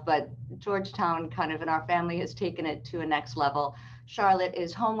love. But Georgetown kind of in our family has taken it to a next level. Charlotte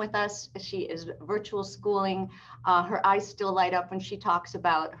is home with us. She is virtual schooling. Her eyes still light up when she talks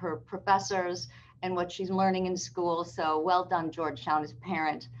about her professors and what she's learning in school. So well done, Georgetown, as a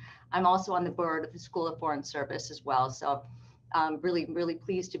parent. I'm also on the board of the School of Foreign Service as well. So really, really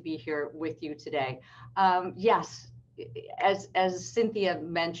pleased to be here with you today. Yes, as Cynthia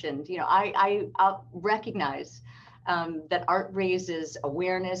mentioned, you know, I recognize that art raises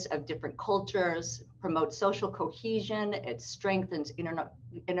awareness of different cultures, promotes social cohesion, it strengthens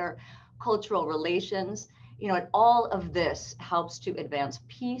intercultural relations. You know, and all of this helps to advance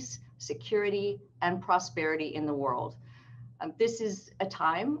peace, security, and prosperity in the world. This is a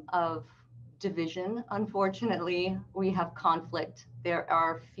time of division. Unfortunately, we have conflict. There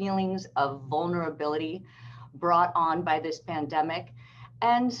are feelings of vulnerability brought on by this pandemic,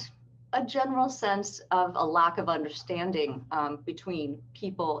 and a general sense of a lack of understanding between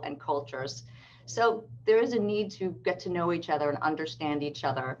people and cultures. So there is a need to get to know each other and understand each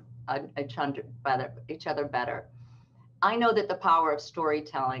other better. I know that the power of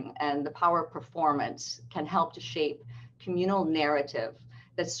storytelling and the power of performance can help to shape communal narrative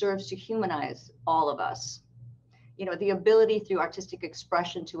that serves to humanize all of us. You know, the ability through artistic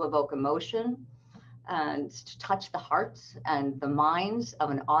expression to evoke emotion and to touch the hearts and the minds of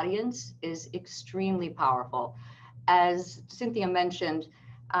an audience is extremely powerful. As Cynthia mentioned,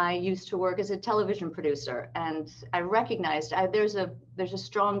 I used to work as a television producer, and I recognized there's a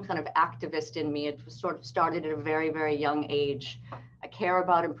strong kind of activist in me. It was sort of started at a very, very young age. I care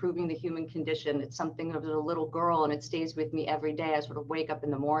about improving the human condition. It's something of a little girl, and it stays with me every day. I sort of wake up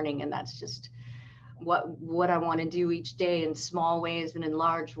in the morning, and that's just what I want to do each day in small ways and in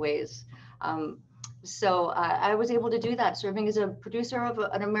large ways. So I was able to do that, serving as a producer of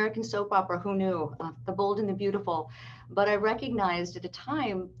an American soap opera. Who knew? The Bold and the Beautiful. But I recognized at a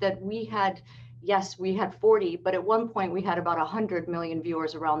time that we had 40, but at one point we had about 100 million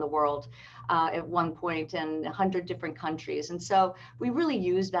viewers around the world at one point, and 100 different countries. And so we really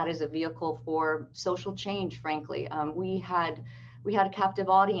used that as a vehicle for social change, frankly. We had a captive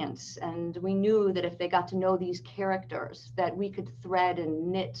audience, and we knew that if they got to know these characters, that we could thread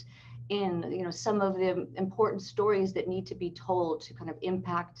and knit in, you know, some of the important stories that need to be told to kind of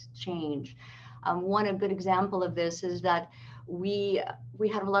impact change. A good example of this is that we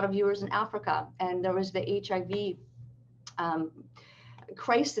had a lot of viewers in Africa, and there was the HIV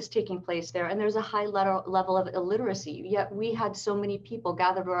crisis taking place there, and there's a high level of illiteracy. Yet we had so many people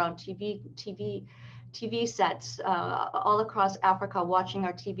gathered around TV sets all across Africa watching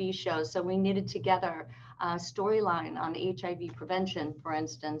our TV shows. So we knitted together a storyline on HIV prevention, for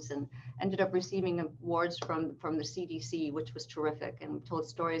instance, and ended up receiving awards from the CDC, which was terrific, and told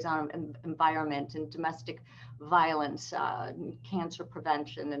stories on environment and domestic violence, cancer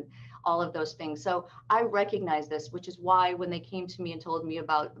prevention, and all of those things. So I recognize this, which is why when they came to me and told me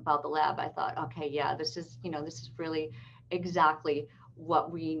about the lab, I thought, okay, yeah, this is really exactly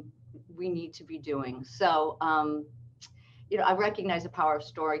what we need to be doing. So, I recognize the power of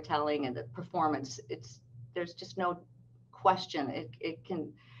storytelling and the performance. There's just no question. It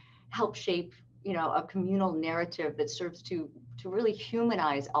can help shape, a communal narrative that serves to really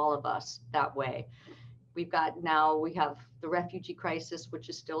humanize all of us that way. We have the refugee crisis, which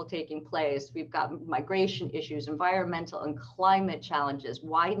is still taking place. We've got migration issues, environmental and climate challenges,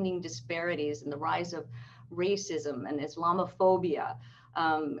 widening disparities, and the rise of racism and Islamophobia,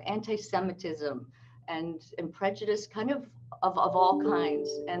 anti-Semitism, and prejudice, kind of all kinds.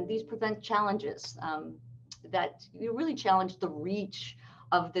 And these present challenges that really challenge the reach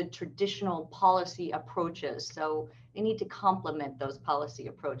of the traditional policy approaches. So They need to complement those policy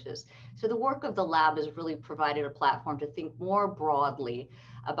approaches. So the work of the lab has really provided a platform to think more broadly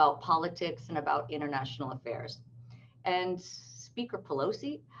about politics and about international affairs. And Speaker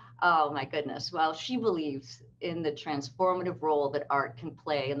Pelosi, oh my goodness, well, she believes in the transformative role that art can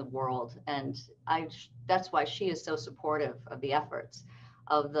play in the world. And that's why she is so supportive of the efforts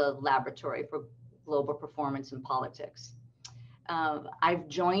of the Laboratory for Global Performance in Politics. I've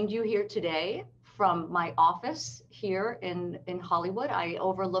joined you here today from my office here in Hollywood. I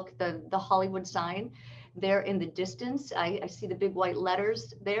overlook the Hollywood sign there in the distance. I see the big white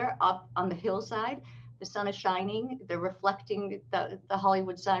letters there up on the hillside. The sun is shining. They're reflecting the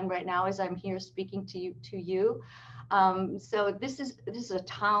Hollywood sign right now as I'm here speaking to you. So this is a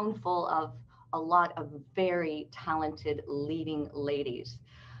town full of a lot of very talented leading ladies.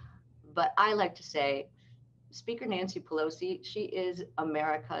 But I like to say, Speaker Nancy Pelosi, she is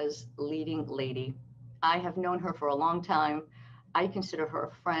America's leading lady. I have known her for a long time. I consider her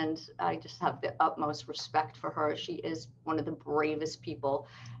a friend. I just have the utmost respect for her. She is one of the bravest people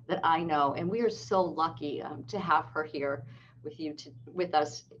that I know. And we are so lucky to have her here with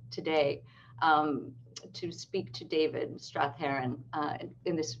us today to speak to David Strathairn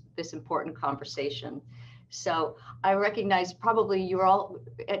in this important conversation. So I recognize probably you're all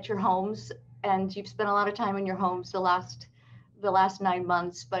at your homes and you've spent a lot of time in your homes the last 9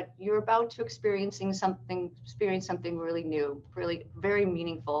 months, but you're about to experience something really new, really very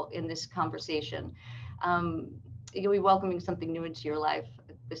meaningful in this conversation. You'll be welcoming something new into your life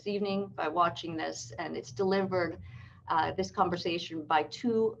this evening by watching this, and it's delivered, this conversation by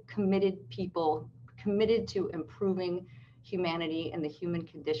two committed people, committed to improving humanity and the human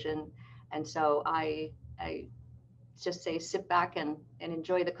condition. And so I just say sit back and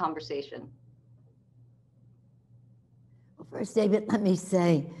enjoy the conversation. First, David, let me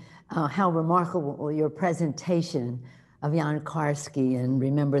say how remarkable your presentation of Jan Karski, and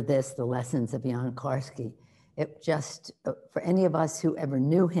remember this, the lessons of Jan Karski. It just, for any of us who ever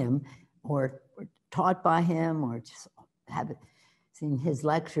knew him or were taught by him or just have seen his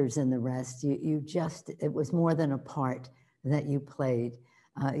lectures and the rest, it was more than a part that you played.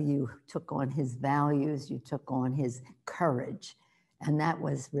 You took on his values, you took on his courage, and that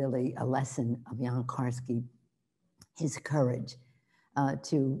was really a lesson of Jan Karski. His courage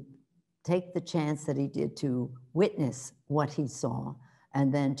to take the chance that he did to witness what he saw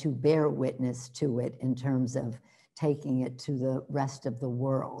and then to bear witness to it in terms of taking it to the rest of the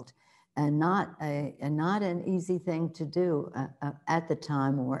world. And not an easy thing to do at the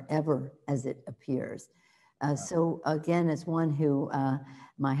time or ever as it appears. So again, as one who,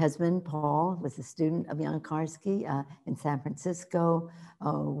 my husband, Paul, was a student of Jan Karski in San Francisco.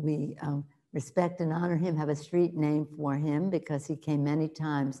 We respect and honor him, have a street name for him because he came many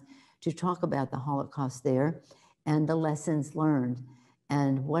times to talk about the Holocaust there and the lessons learned.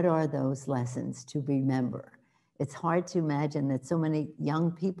 And what are those lessons to remember? It's hard to imagine that so many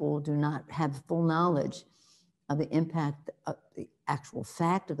young people do not have full knowledge of the impact of the actual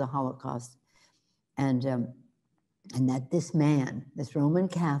fact of the Holocaust. And that this man, this Roman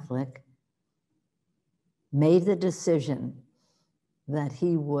Catholic, made the decision that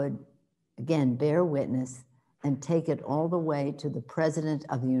he would again, bear witness and take it all the way to the President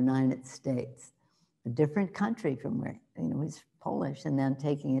of the United States, a different country from where, he's Polish, and then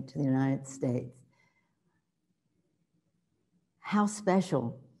taking it to the United States. How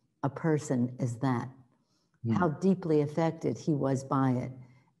special a person is that? How deeply affected he was by it,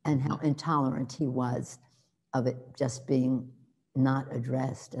 and how intolerant he was of it just being not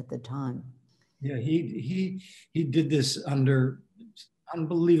addressed at the time. Yeah, he did this under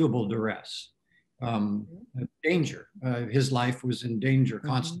unbelievable duress, danger. His life was in danger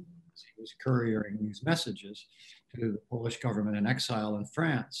constantly. He was couriering these messages to the Polish government in exile in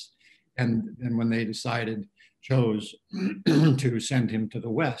France. And when they chose to send him to the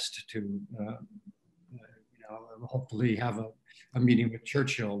West to hopefully have a meeting with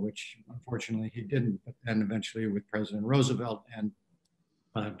Churchill, which unfortunately he didn't, but then eventually with President Roosevelt and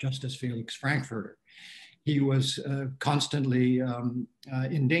Justice Felix Frankfurter. He was constantly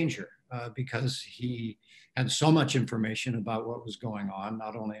in danger because he had so much information about what was going on,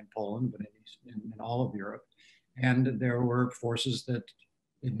 not only in Poland, but in all of Europe. And there were forces that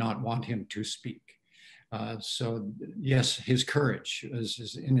did not want him to speak. So yes, his courage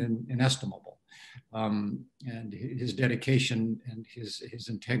is inestimable. And his dedication and his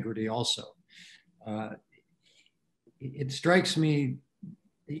integrity also. It strikes me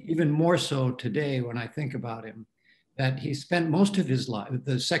even more so today when I think about him, that he spent most of his life,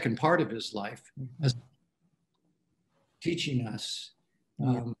 the second part of his life, as teaching us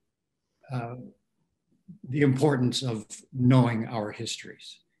the importance of knowing our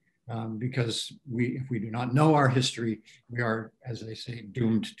histories. Because if we do not know our history, we are, as they say,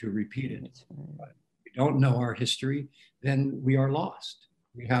 doomed to repeat it. But if we don't know our history, then we are lost.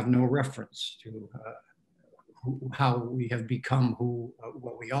 We have no reference to how we have become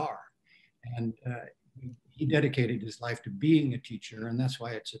what we are. And he dedicated his life to being a teacher, and that's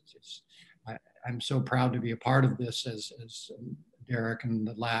why I'm so proud to be a part of this as Derek and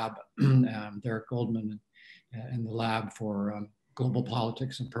the lab, Derek Goldman and the lab for global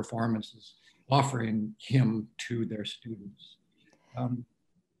politics and performances, offering him to their students.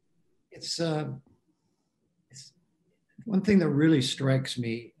 It's one thing that really strikes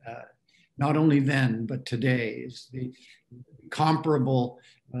me, not only then, but today, is the comparable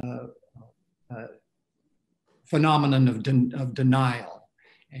phenomenon of denial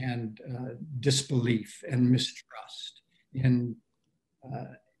and disbelief and mistrust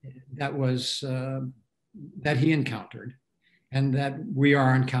that he encountered and that we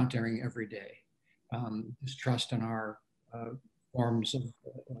are encountering every day. Distrust in our forms of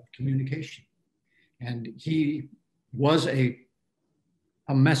communication. And he was a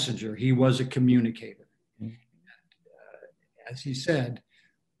messenger, he was a communicator. And, as he said,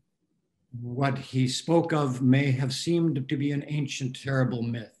 what he spoke of may have seemed to be an ancient, terrible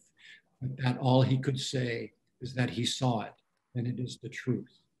myth, but that all he could say is that he saw it, and it is the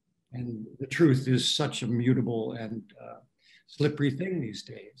truth. And the truth is such a mutable and slippery thing these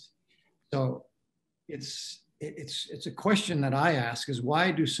days. So it's a question that I ask is,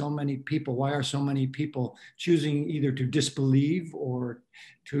 why are so many people choosing either to disbelieve or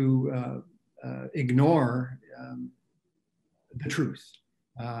to ignore the truth?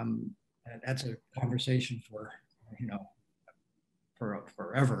 That's a conversation for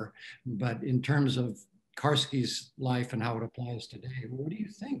forever. But in terms of Karski's life and how it applies today, what do you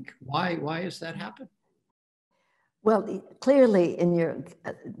think? Why has that happened? Well, clearly in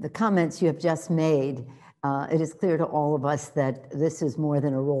the comments you have just made, it is clear to all of us that this is more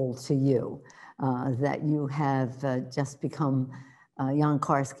than a role to you, that you have just become Jan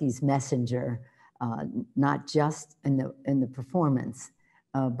Karski's messenger, not just in the performance,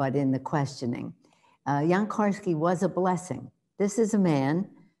 but in the questioning. Jan Karski was a blessing. This is a man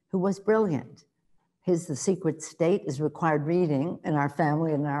who was brilliant. The Secret State is required reading in our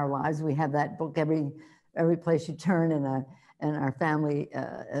family and in our lives. We have that book every place you turn in our family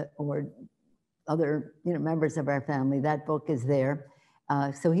or other members of our family. That book is there.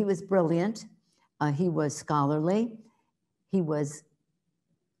 So he was brilliant. He was scholarly. He was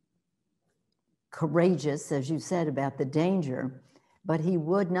courageous, as you said, about the danger, but he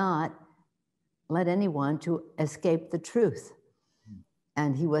would not let anyone to escape the truth.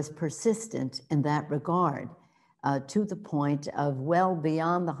 And he was persistent in that regard, to the point of well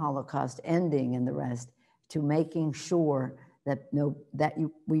beyond the Holocaust ending and the rest, to making sure that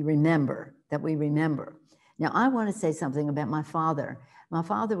we remember. Now, I want to say something about my father. My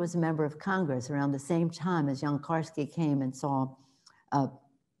father was a member of Congress around the same time as Jan Karski came and saw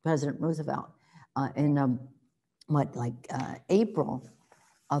President Roosevelt in April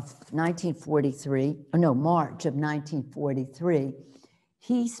of 1943, March of 1943.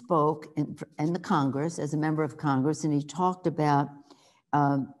 He spoke in the Congress as a member of Congress, and he talked about,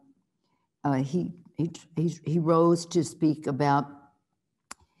 he rose to speak about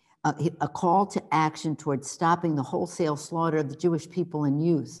a call to action towards stopping the wholesale slaughter of the Jewish people and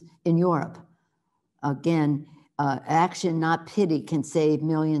youth in Europe. Again, action, not pity, can save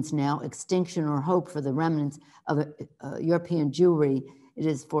millions now. Extinction or hope for the remnants of European Jewry. It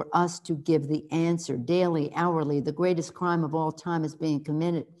is for us to give the answer daily, hourly. The greatest crime of all time is being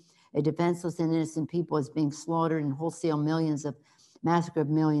committed. A defenseless and innocent people is being slaughtered in wholesale massacre of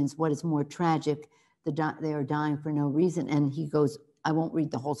millions. What is more tragic, they are dying for no reason. And he goes, I won't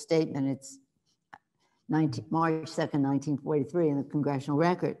read the whole statement. It's March 2nd, 1943 in the Congressional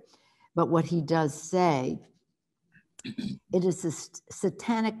Record. But what he does say, it is a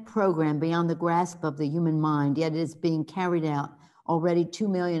satanic program beyond the grasp of the human mind, yet it is being carried out. Already 2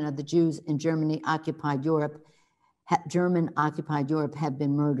 million of the Jews in German-occupied Europe have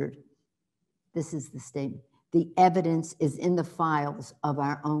been murdered. This is the statement. The evidence is in the files of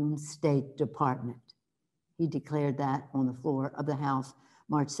our own State Department. He declared that on the floor of the House,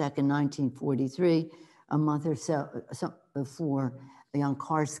 March 2nd, 1943, a month or so before Jan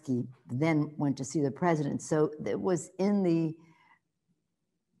Karski then went to see the president. So it was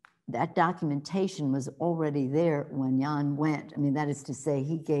that documentation was already there when Jan went. I mean, that is to say,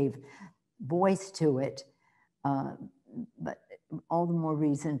 he gave voice to it, but all the more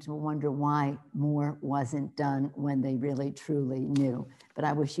reason to wonder why more wasn't done when they really truly knew. But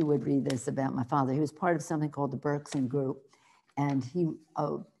I wish you would read this about my father. He was part of something called the Berkson Group, and he,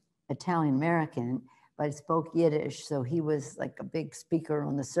 Italian-American, but he spoke Yiddish. So he was like a big speaker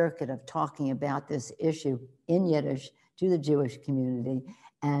on the circuit of talking about this issue in Yiddish to the Jewish community,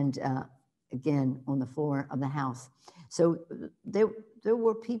 and again, on the floor of the House. So there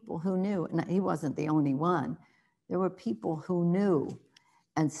were people who knew, and he wasn't the only one. There were people who knew.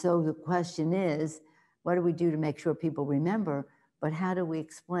 And so the question is, what do we do to make sure people remember? But how do we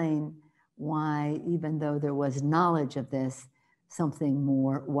explain why, even though there was knowledge of this, something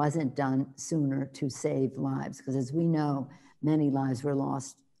more wasn't done sooner to save lives? Because as we know, many lives were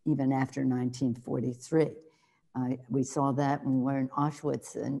lost even after 1943. We saw that when we were in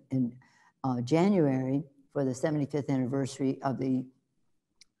Auschwitz in January for the 75th anniversary of the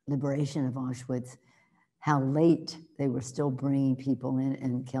liberation of Auschwitz, how late they were still bringing people in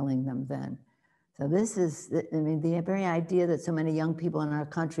and killing them then. So this is, I mean, the very idea that so many young people in our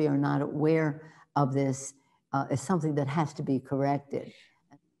country are not aware of this is something that has to be corrected.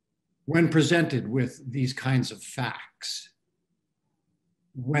 When presented with these kinds of facts,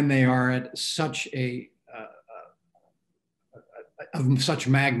 when they are at such of such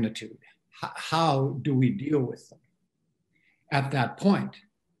magnitude, how do we deal with them at that point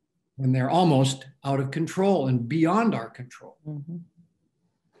when they're almost out of control and beyond our control? Mm-hmm.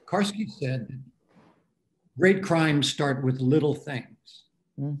 Karski said, great crimes start with little things.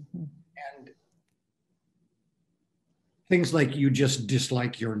 Mm-hmm. And things like you just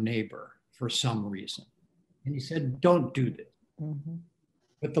dislike your neighbor for some reason. And he said, don't do this. Mm-hmm.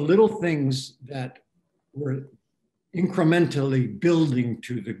 But the little things that were incrementally building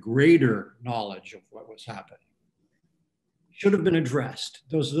to the greater knowledge of what was happening should have been addressed.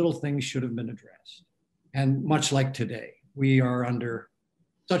 Those little things should have been addressed. And much like today, we are under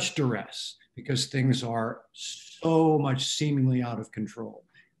such duress because things are so much seemingly out of control.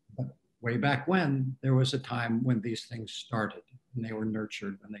 But way back when, there was a time when these things started and they were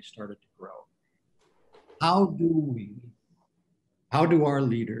nurtured and they started to grow. How do our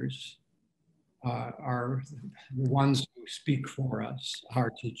leaders, are the ones who speak for us,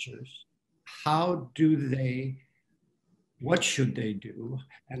 our teachers, what should they do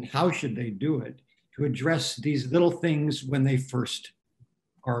and how should they do it to address these little things when they first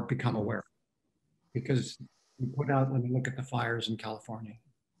are become aware? Because we put out, when we look at the fires in California,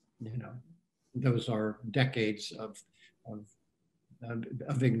 you know, those are decades of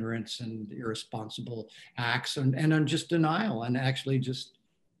ignorance and irresponsible acts and just denial and actually just,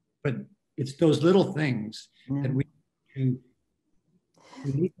 but it's those little things that we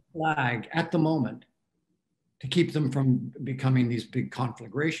need to flag at the moment to keep them from becoming these big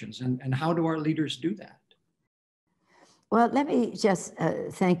conflagrations. And how do our leaders do that? Well, let me just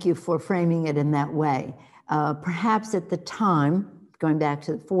thank you for framing it in that way. Perhaps at the time, going back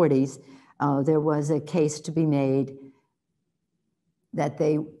to the 40s, there was a case to be made that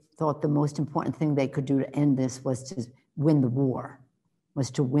they thought the most important thing they could do to end this was to win the war.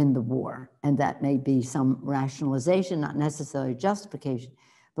 And that may be some rationalization, not necessarily justification,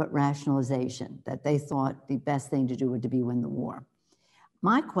 but rationalization, that they thought the best thing to do would be win the war.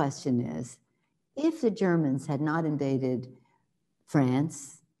 My question is, if the Germans had not invaded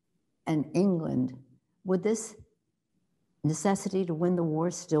France and England, would this necessity to win the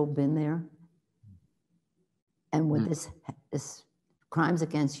war still been there? And would this crimes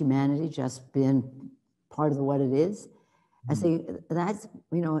against humanity just been part of what it is? I say that's,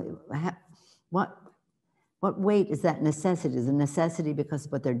 you know, what weight is that necessity? Is the necessity because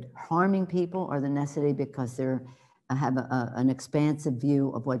what they're harming people, or the necessity because they're have an expansive view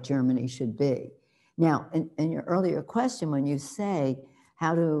of what Germany should be? Now, in your earlier question, when you say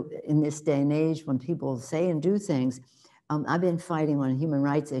how to, in this day and age, when people say and do things, I've been fighting on human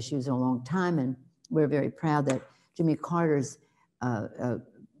rights issues a long time, and we're very proud that Jimmy Carter's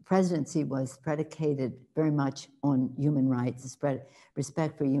presidency was predicated very much on human rights,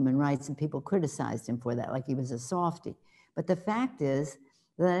 respect for human rights, and people criticized him for that, like he was a softie. But the fact is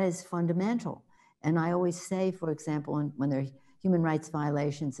that is fundamental. And I always say, for example, when there are human rights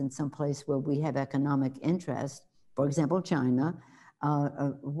violations in some place where we have economic interest, for example, China,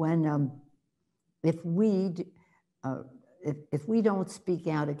 if we don't speak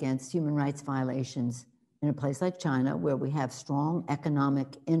out against human rights violations in a place like China, where we have strong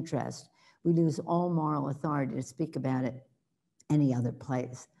economic interest, we lose all moral authority to speak about it any other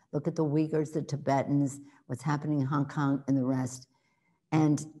place. Look at the Uyghurs, the Tibetans, what's happening in Hong Kong, and the rest.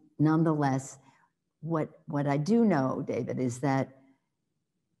 And nonetheless, what I do know, David, is that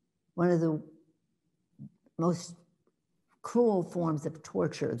one of the most cruel forms of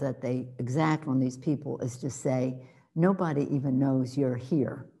torture that they exact on these people is to say, nobody even knows you're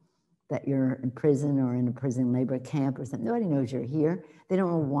here, that you're in prison or in a prison labor camp or something. Nobody knows you're here. They don't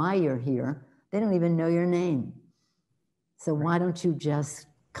know why you're here. They don't even know your name. So why don't you just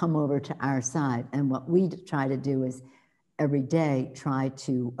come over to our side? And what we try to do is every day try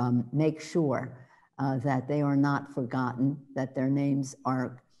to make sure that they are not forgotten, that their names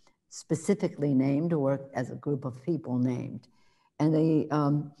are specifically named or as a group of people named. And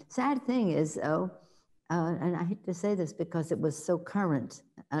the sad thing is, though, and I hate to say this because it was so current,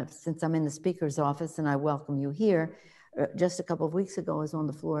 since I'm in the Speaker's office and I welcome you here, just a couple of weeks ago, I was on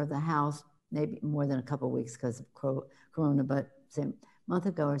the floor of the House, maybe more than a couple of weeks because of Corona, but say a month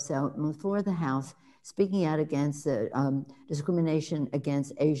ago or so, on the floor of the House, speaking out against discrimination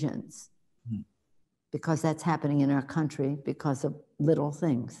against Asians, because that's happening in our country because of little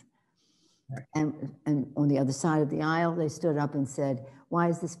things. And on the other side of the aisle, they stood up and said, why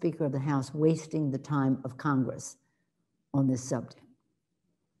is the Speaker of the House wasting the time of Congress on this subject?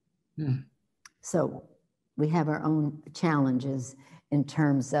 So we have our own challenges in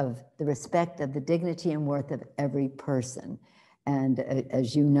terms of the respect of the dignity and worth of every person. And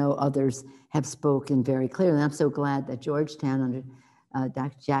as you know, others have spoken very clearly. I'm so glad that Georgetown, under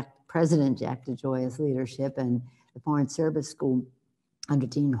President Jack DeGioia's leadership, and the Foreign Service School under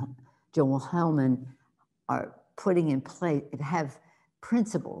Dean Joel Hellman are putting in place, have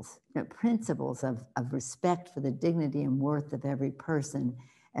principles, principles of respect for the dignity and worth of every person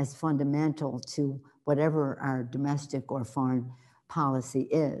as fundamental to whatever our domestic or foreign policy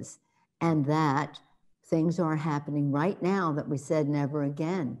is. And that things are happening right now that we said never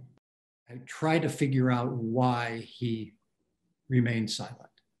again. I try to figure out why he remained silent.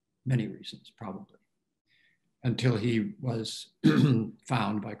 Many reasons, probably, until he was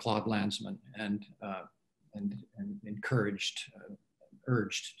found by Claude Lanzmann and encouraged,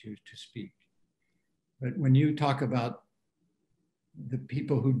 urged to speak. But when you talk about the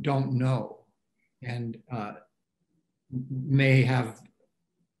people who don't know and may have,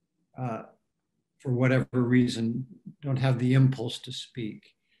 for whatever reason, don't have the impulse to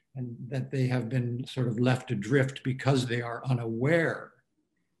speak, and that they have been sort of left adrift because they are unaware.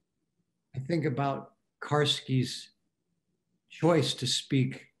 I think about Karski's choice to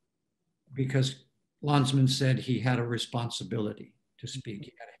speak because Lanzmann said he had a responsibility to speak.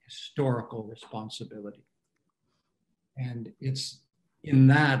 He had a historical responsibility. And it's in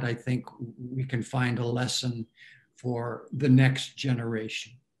that, I think, we can find a lesson for the next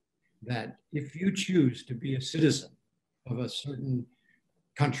generation, that if you choose to be a citizen of a certain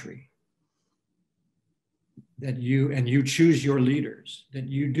country, that you choose your leaders, that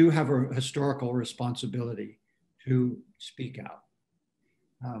you do have a historical responsibility to speak out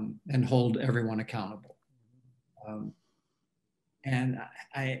and hold everyone accountable. And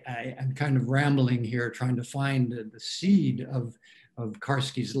I'm kind of rambling here, trying to find the seed of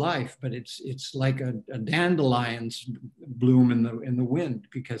Karski's life, but it's like a dandelion's bloom in the wind,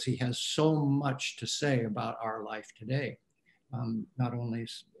 because he has so much to say about our life today, not only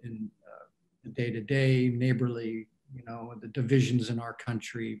in the day-to-day, neighborly, the divisions in our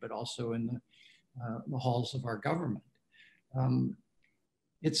country, but also in the halls of our government.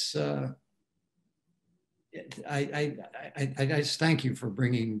 I just thank you for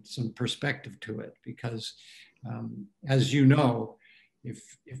bringing some perspective to it, because as you know,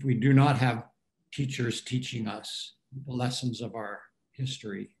 if we do not have teachers teaching us the lessons of our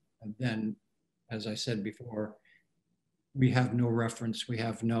history, then, as I said before, we have no reference, we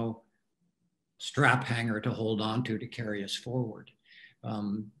have no strap hanger to hold on to carry us forward,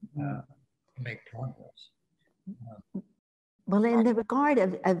 make progress. Well, in the regard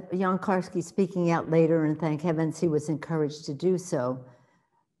of Jan Karski speaking out later, and thank heavens he was encouraged to do so,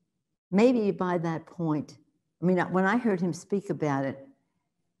 maybe by that point, I mean, when I heard him speak about it,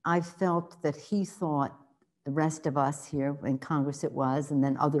 I felt that he thought, the rest of us here in Congress it was, and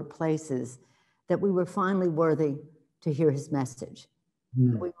then other places, that we were finally worthy to hear his message.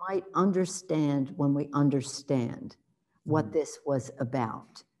 We might understand when we understand what this was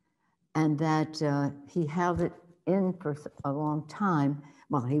about, and that he held it in for a long time.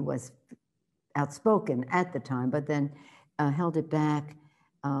 Well, he was outspoken at the time, but then held it back.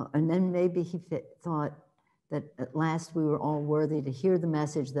 And then maybe he thought that at last we were all worthy to hear the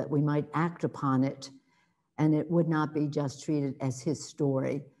message, that we might act upon it, and it would not be just treated as his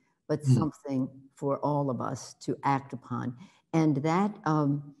story, but something for all of us to act upon. And that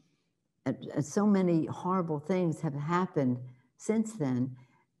so many horrible things have happened since then,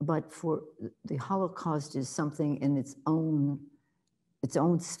 but for the Holocaust is something in its own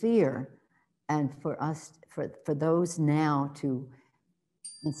sphere, And for us, for those now to,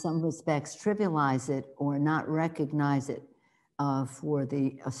 in some respects, trivialize it or not recognize it for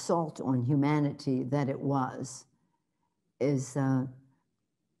the assault on humanity that it was, is a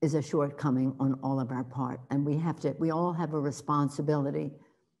shortcoming on all of our part. And we all have a responsibility,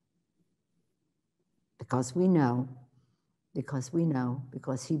 because we know, because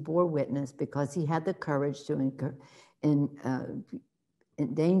he bore witness, because he had the courage to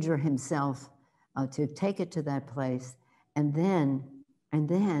endanger himself to take it to that place. And then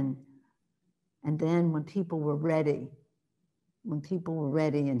when people were ready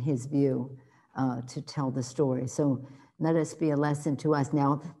in his view to tell the story. So let us be a lesson to us.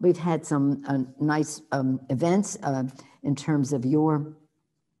 Now, we've had some nice events in terms of your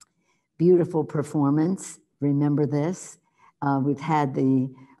beautiful performance. Remember this. We've had the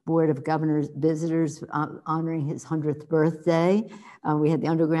Board of Governors visitors honoring his 100th birthday. We had the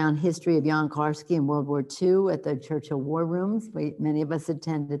underground history of Jan Karski in World War II at the Churchill War Rooms. Many of us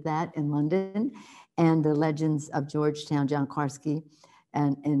attended that in London. And the Legends of Georgetown, Jan Karski,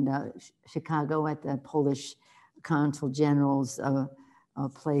 and in Chicago at the Polish Consul General's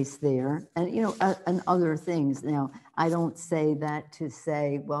place there. And, you know, and other things. Now, I don't say that to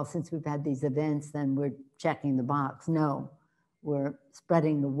say, well, since we've had these events, then we're checking the box. No. We're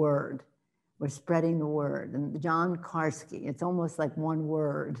spreading the word. We're spreading the word. And Jan Karski, it's almost like one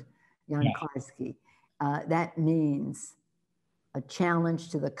word, Jan Karski. That means a challenge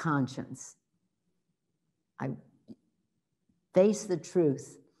to the conscience. I face the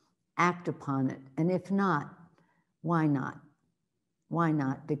truth, act upon it. And if not, why not? Why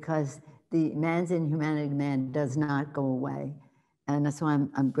not? Because the man's inhumanity man does not go away. And that's why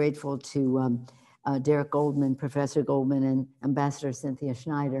I'm grateful to Derek Goldman, Professor Goldman, and Ambassador Cynthia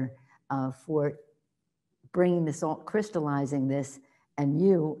Schneider for bringing this, all crystallizing this, and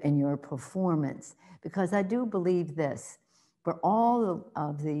you and your performance. Because I do believe this, for all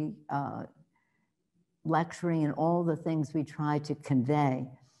of the lecturing and all the things we try to convey,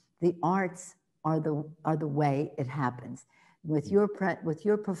 the arts are the way it happens. With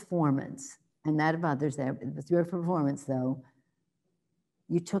your performance, and that of others there, with your performance though,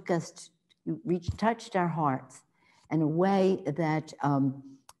 you took us, you touched our hearts in a way that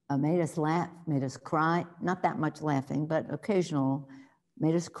made us laugh, made us cry, not that much laughing, but occasional,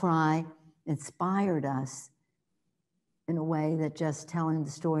 made us cry, inspired us in a way that just telling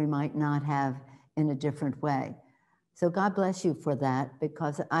the story might not have in a different way. So God bless you for that,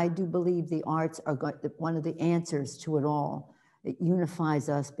 because I do believe the arts are one of the answers to it all. It unifies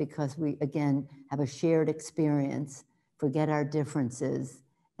us because we, again, have a shared experience, forget our differences,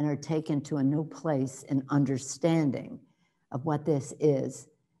 and are taken to a new place in understanding of what this is.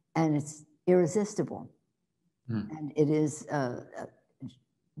 And it's irresistible. And it is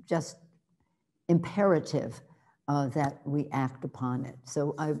just imperative that we act upon it.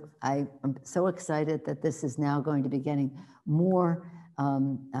 So I am so excited that this is now going to be getting more,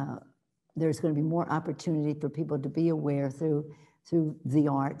 there's going to be more opportunity for people to be aware through the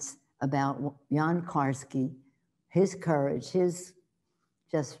arts about Jan Karski, his courage, his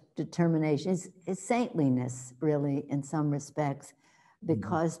just determination, his saintliness, really, in some respects,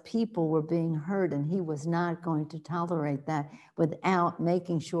 because people were being hurt, and he was not going to tolerate that without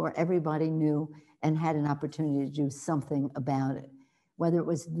making sure everybody knew and had an opportunity to do something about it. Whether it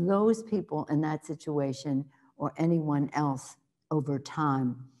was those people in that situation or anyone else over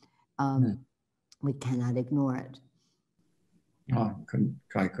time, we cannot ignore it. Oh,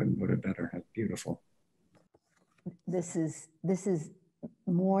 I couldn't put it better. That's beautiful. This is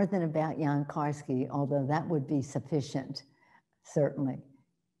more than about Jan Karski, although that would be sufficient, certainly.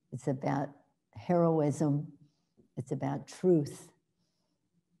 It's about heroism. It's about truth.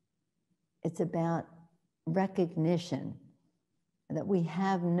 It's about recognition that we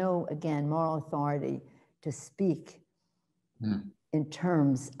have no, again, moral authority to speak in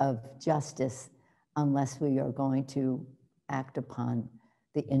terms of justice unless we are going to act upon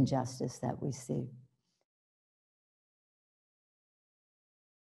the injustice that we see.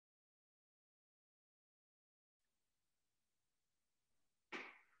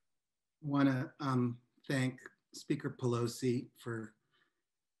 I want to thank Speaker Pelosi for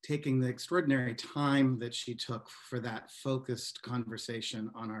taking the extraordinary time that she took for that focused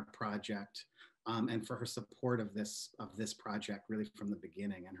conversation on our project, and for her support of this project really from the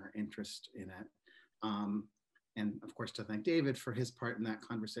beginning, and her interest in it. And of course, to thank David for his part in that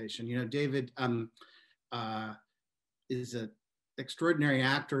conversation. You know, David is an extraordinary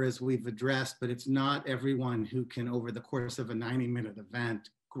actor, as we've addressed, but it's not everyone who can, over the course of a 90-minute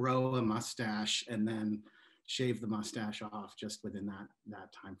event, grow a mustache and then shave the mustache off just within that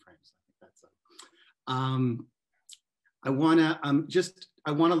time frame. So I think That's I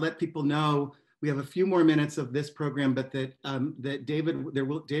want to let people know we have a few more minutes of this program, but that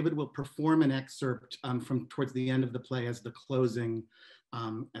David will perform an excerpt from towards the end of the play as the closing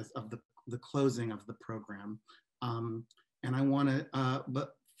the closing of the program. And I want to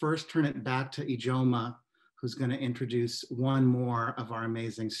but first turn it back to Ijoma, who's going to introduce one more of our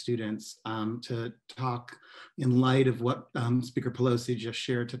amazing students to talk in light of what Speaker Pelosi just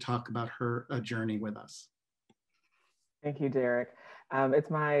shared, to talk about her journey with us. Thank you, Derek. It's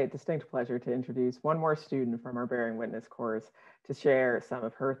my distinct pleasure to introduce one more student from our Bearing Witness course to share some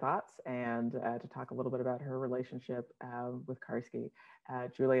of her thoughts and to talk a little bit about her relationship with Karski,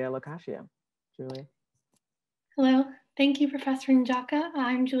 Julia Locascio. Julia. Hello, thank you, Professor Njaka.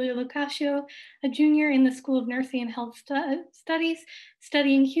 I'm Julia Locascio, a junior in the School of Nursing and Health Studies,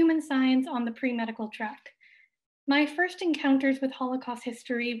 studying human science on the pre-medical track. My first encounters with Holocaust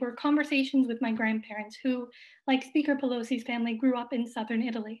history were conversations with my grandparents who, like Speaker Pelosi's family, grew up in southern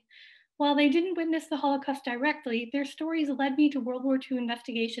Italy. While they didn't witness the Holocaust directly, their stories led me to World War II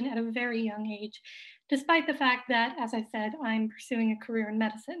investigation at a very young age, despite the fact that, as I said, I'm pursuing a career in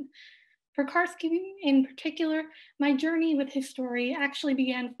medicine. For Karski in particular, my journey with his story actually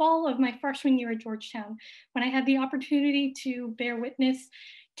began fall of my freshman year at Georgetown, when I had the opportunity to bear witness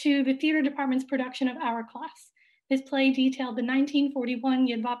to the theater department's production of Our Class. This play detailed the 1941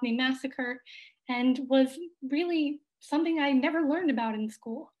 Yadvapne massacre and was really something I never learned about in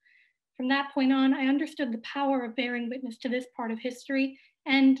school. From that point on, I understood the power of bearing witness to this part of history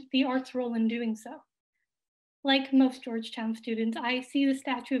and the art's role in doing so. Like most Georgetown students, I see the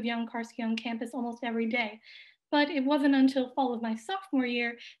statue of young Karski on campus almost every day, but it wasn't until fall of my sophomore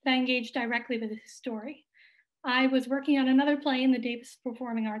year that I engaged directly with his story. I was working on another play in the Davis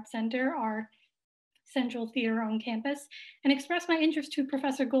Performing Arts Center, our central theater on campus, and expressed my interest to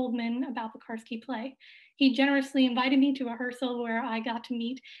Professor Goldman about the Karski play. He generously invited me to a rehearsal where I got to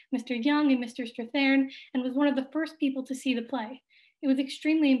meet Mr. Young and Mr. Strathern and was one of the first people to see the play. It was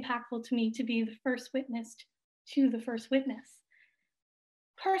extremely impactful to me to be the first witness to the first witness.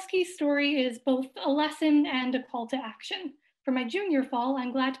 Karski's story is both a lesson and a call to action. For my junior fall,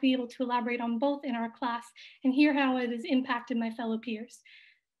 I'm glad to be able to elaborate on both in our class and hear how it has impacted my fellow peers.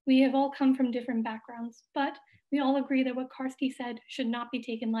 We have all come from different backgrounds, but we all agree that what Karski said should not be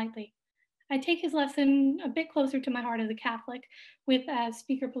taken lightly. I take his lesson a bit closer to my heart as a Catholic, with, as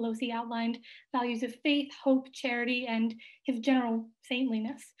Speaker Pelosi outlined, values of faith, hope, charity, and his general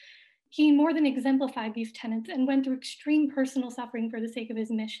saintliness. He more than exemplified these tenets and went through extreme personal suffering for the sake of his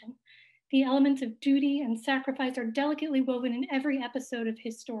mission. The elements of duty and sacrifice are delicately woven in every episode of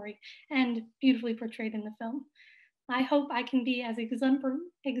his story and beautifully portrayed in the film. I hope I can be as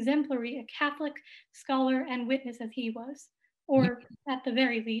exemplary a Catholic, scholar, and witness as he was, or at the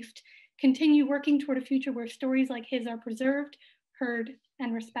very least, continue working toward a future where stories like his are preserved, heard,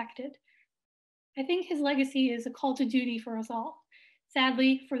 and respected. I think his legacy is a call to duty for us all,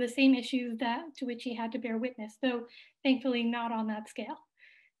 sadly for the same issues to which he had to bear witness, though thankfully not on that scale.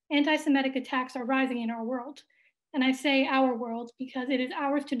 Anti-Semitic attacks are rising in our world, and I say our world because it is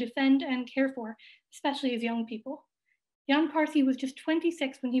ours to defend and care for, especially as young people. Jan Karski was just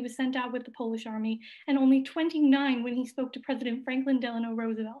 26 when he was sent out with the Polish army, and only 29 when he spoke to President Franklin Delano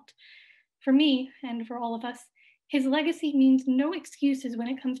Roosevelt. For me, and for all of us, his legacy means no excuses when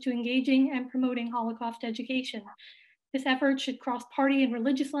it comes to engaging and promoting Holocaust education. This effort should cross party and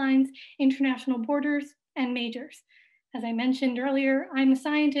religious lines, international borders, and majors. As I mentioned earlier, I'm a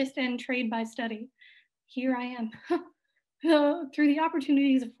scientist and trained by study. Here I am. Through the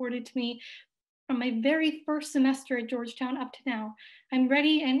opportunities afforded to me from my very first semester at Georgetown up to now, I'm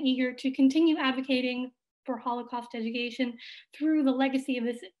ready and eager to continue advocating for Holocaust education through the legacy of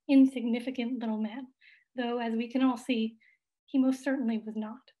this insignificant little man, though as we can all see, he most certainly was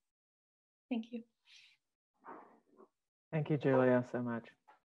not. Thank you. Thank you, Julia, so much.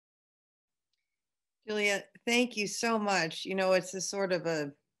 Julia, thank you so much. You know, it's a sort of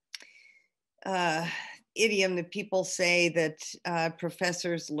a idiom that people say that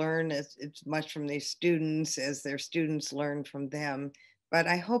professors learn as much from their students as their students learn from them. But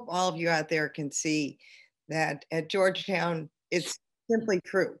I hope all of you out there can see that at Georgetown, it's simply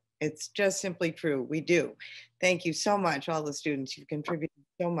true. It's just simply true. We do. Thank you so much, all the students. You've contributed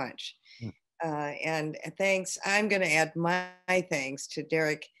so much. And thanks. I'm going to add my thanks to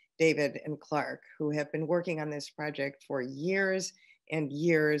Derek, David, and Clark, who have been working on this project for years and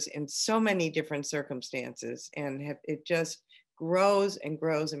years in so many different circumstances, and it just grows and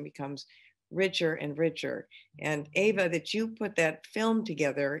grows and becomes richer and richer. And Ava, that you put that film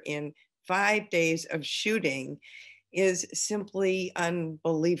together in 5 days of shooting is simply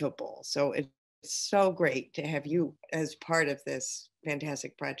unbelievable. So it's so great to have you as part of this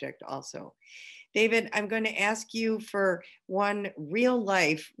fantastic project also. David, I'm going to ask you for one real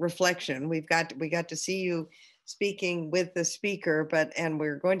life reflection. We got to see you speaking with the speaker, and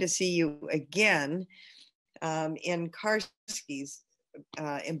we're going to see you again in Karski's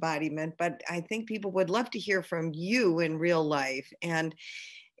embodiment, but I think people would love to hear from you in real life. And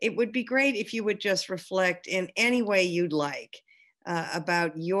it would be great if you would just reflect in any way you'd like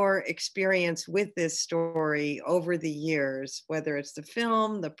about your experience with this story over the years, whether it's the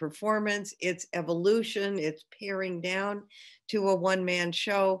film, the performance, its evolution, its paring down to a one-man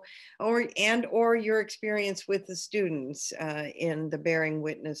show, or your experience with the students in the Bearing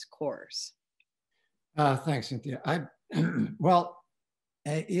Witness course. Thanks, Cynthia. Well,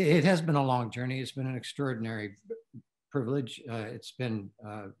 it has been a long journey. It's been an extraordinary privilege. It's been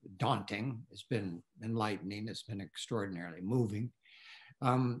daunting. It's been enlightening. It's been extraordinarily moving.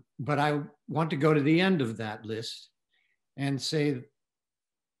 But I want to go to the end of that list and say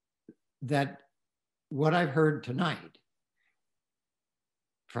that what I've heard tonight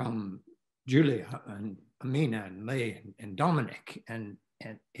from Julia and Amina and Leigh and Dominic and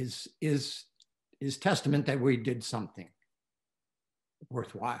is testament that we did something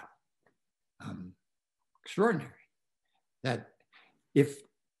worthwhile, extraordinary. That if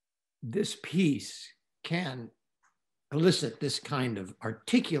this piece can elicit this kind of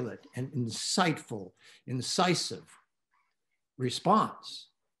articulate and insightful, incisive response,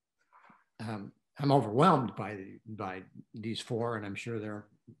 I'm overwhelmed by these four, and I'm sure there are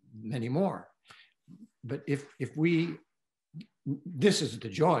many more. But if we, this is the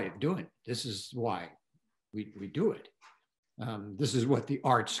joy of doing it. This is why we do it. This is what the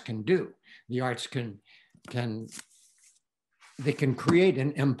arts can do. The arts can create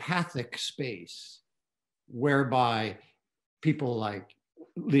an empathic space whereby people like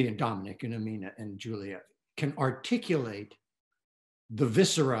Leigh and Dominic and Amina and Julia can articulate the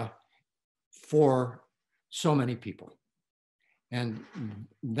viscera for so many people. And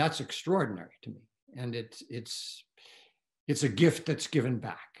that's extraordinary to me. And it's a gift that's given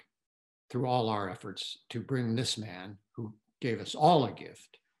back through all our efforts to bring this man who gave us all a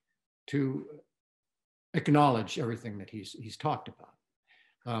gift to acknowledge everything that he's talked about.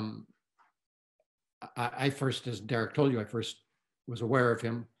 I first, as Derek told you, I first was aware of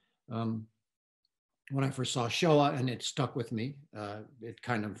him when I first saw Shoah, and it stuck with me.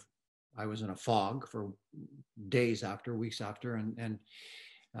 I was in a fog for days after, weeks after, and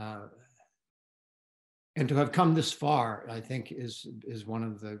to have come this far, I think is one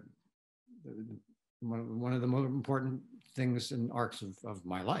of the more important things and arcs of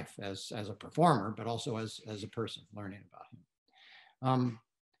my life as a performer, but also as a person learning about him.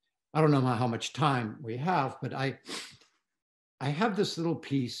 I don't know how much time we have, but I have this little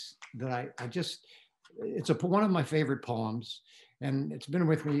piece that it's one of my favorite poems, and it's been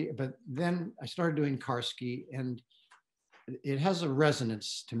with me, but then I started doing Karski, and it has a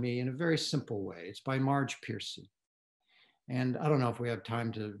resonance to me in a very simple way. It's by Marge Piercy. And I don't know if we have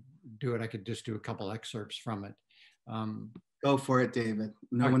time to do it. I could just do a couple excerpts from it. Go for it, David.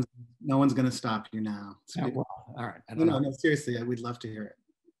 No one's going to stop you now. Yeah, well, all right. No, seriously, we'd love to hear it.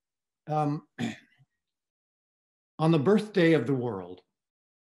 On the birthday of the world,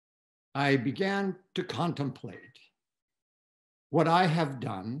 I began to contemplate what I have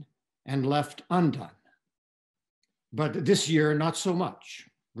done and left undone. But this year, not so much.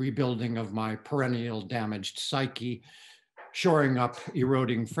 Rebuilding of my perennial damaged psyche, shoring up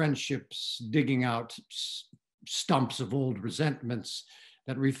eroding friendships, digging out stumps of old resentments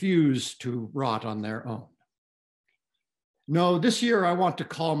that refuse to rot on their own. No, this year I want to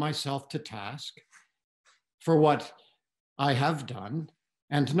call myself to task for what I have done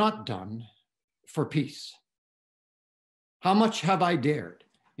and not done for peace. How much have I dared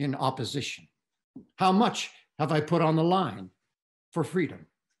in opposition? How much have I put on the line for freedom,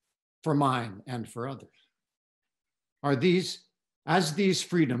 for mine and for others? As these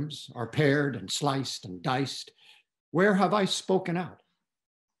freedoms are pared and sliced and diced, where have I spoken out?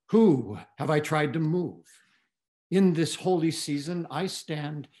 Who have I tried to move? In this holy season, I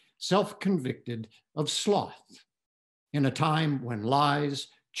stand self-convicted of sloth in a time when lies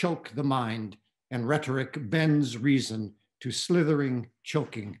choke the mind and rhetoric bends reason to slithering,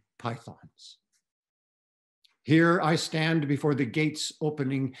 choking pythons. Here I stand before the gates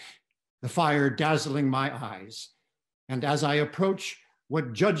opening, the fire dazzling my eyes. And as I approach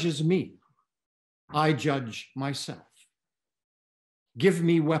what judges me, I judge myself. Give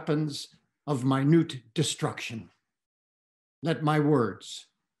me weapons of minute destruction. Let my words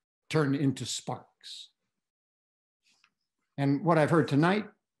turn into sparks. And what I've heard tonight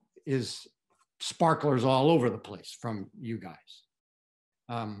is sparklers all over the place from you guys.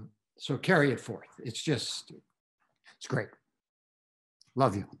 So carry it forth. It's great.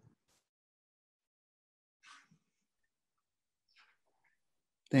 Love you.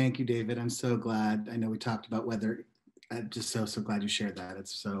 Thank you, David. I'm so glad. I know we talked about whether, I'm just so glad you shared that.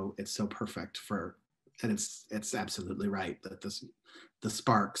 It's so perfect for, and it's absolutely right that the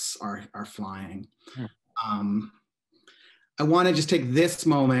sparks are flying. I want to just take this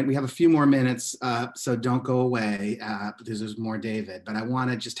moment. We have a few more minutes, so don't go away because there's more David. But I want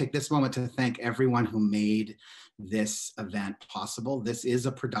to just take this moment to thank everyone who made this event possible. This is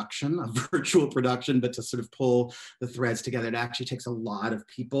a production, a virtual production, but to sort of pull the threads together, it actually takes a lot of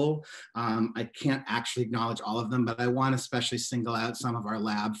people. I can't actually acknowledge all of them, but I want to especially single out some of our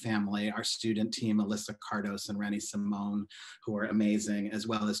lab family, our student team, Alyssa Cardos and Rennie Simone, who are amazing, as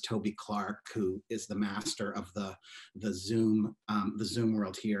well as Toby Clark, who is the master of the Zoom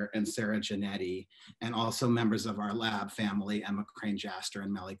world here, and Sarah Giannetti, and also members of our lab family, Emma Crane-Jaster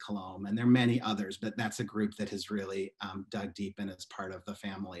and Melly Colombe. And there are many others, but that's a group that has really dug deep and is part of the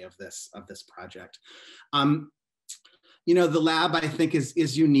family of this project. You know, the lab, I think,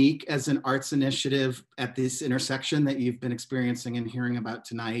 is unique as an arts initiative at this intersection that you've been experiencing and hearing about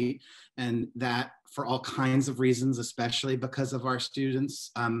tonight, and that for all kinds of reasons, especially because of our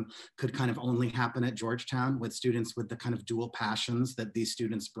students, could kind of only happen at Georgetown with students with the kind of dual passions that these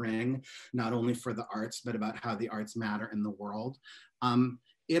students bring, not only for the arts, but about how the arts matter in the world.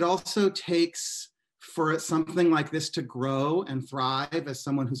 It also takes, for something like this to grow and thrive, as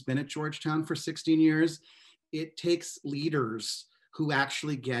someone who's been at Georgetown for 16 years, it takes leaders who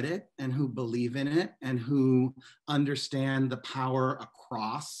actually get it and who believe in it and who understand the power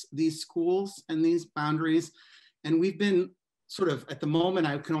across these schools and these boundaries. And we've been sort of, at the moment,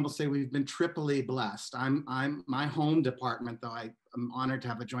 I can almost say we've been triply blessed. My home department, though I'm honored to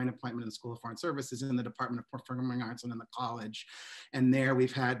have a joint appointment in the School of Foreign Services, in the Department of Performing Arts and in the college. And there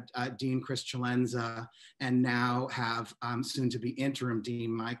we've had Dean Chris Chalenza, and now have soon to be interim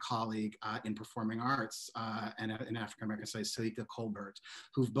dean, my colleague in Performing Arts and in African American Studies, Salika Colbert,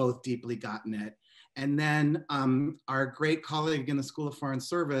 who've both deeply gotten it. And then our great colleague in the School of Foreign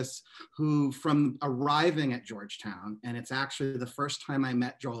Service, who from arriving at Georgetown, and it's actually the first time I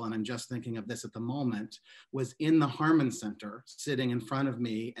met Joel, and I'm just thinking of this at the moment, was in the Harmon Center, sitting in front of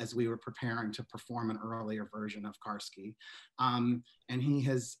me as we were preparing to perform an earlier version of Karski. And he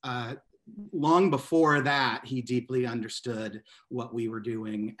has, long before that, he deeply understood what we were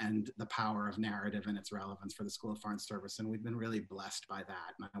doing and the power of narrative and its relevance for the School of Foreign Service. And we've been really blessed by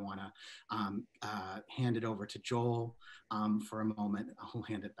that. And I want to hand it over to Joel for a moment. I'll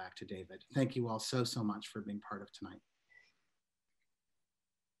hand it back to David. Thank you all so much for being part of tonight.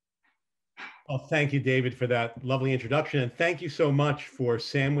 Well, thank you, David, for that lovely introduction. And thank you so much for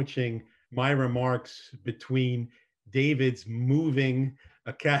sandwiching my remarks between David's moving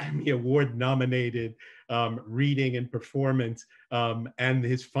Academy Award nominated reading and performance and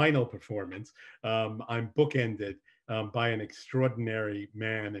his final performance. I'm bookended by an extraordinary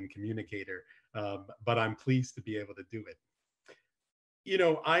man and communicator, but I'm pleased to be able to do it. You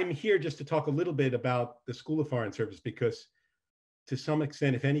know, I'm here just to talk a little bit about the School of Foreign Service, because to some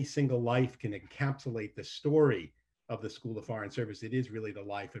extent, if any single life can encapsulate the story of the School of Foreign Service, it is really the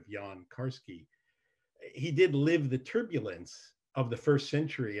life of Jan Karski. He did live the turbulence of the first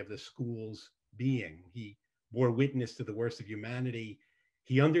century of the school's being. He bore witness to the worst of humanity.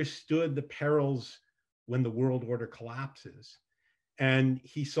 He understood the perils when the world order collapses. And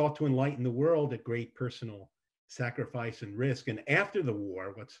he sought to enlighten the world at great personal sacrifice and risk. And after the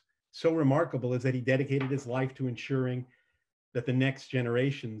war, what's so remarkable is that he dedicated his life to ensuring that the next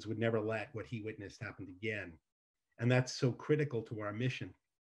generations would never let what he witnessed happen again. And that's so critical to our mission.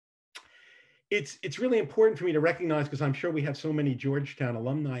 It's really important for me to recognize, because I'm sure we have so many Georgetown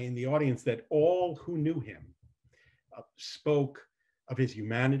alumni in the audience, that all who knew him spoke of his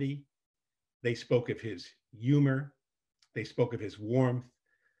humanity. They spoke of his humor. They spoke of his warmth.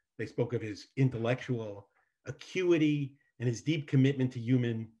 They spoke of his intellectual acuity and his deep commitment to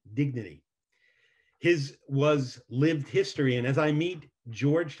human dignity. His was lived history. And as I meet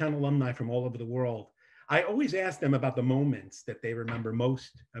Georgetown alumni from all over the world, I always ask them about the moments that they remember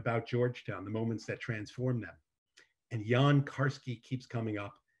most about Georgetown, the moments that transformed them. And Jan Karski keeps coming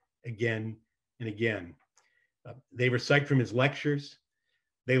up again and again. They recite from his lectures.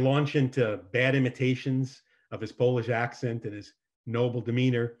 They launch into bad imitations of his Polish accent and his noble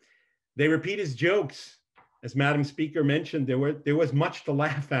demeanor. They repeat his jokes. As Madam Speaker mentioned, there was much to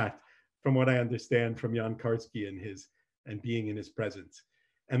laugh at, from what I understand, from Jan Karski and being in his presence.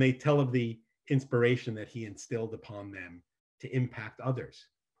 And they tell of the inspiration that he instilled upon them to impact others.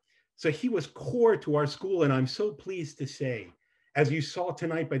 So he was core to our school, and I'm so pleased to say, as you saw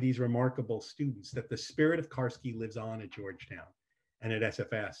tonight by these remarkable students, that the spirit of Karski lives on at Georgetown and at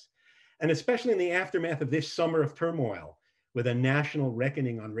SFS. And especially in the aftermath of this summer of turmoil, with a national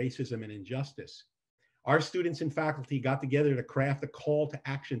reckoning on racism and injustice, our students and faculty got together to craft a call to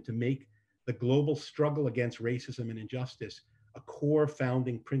action to make the global struggle against racism and injustice a core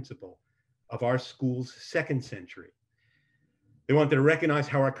founding principle of our school's second century. They wanted to recognize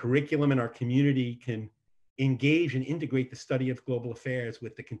how our curriculum and our community can engage and integrate the study of global affairs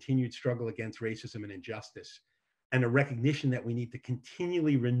with the continued struggle against racism and injustice, and a recognition that we need to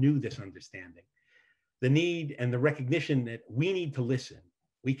continually renew this understanding. The need and the recognition that we need to listen.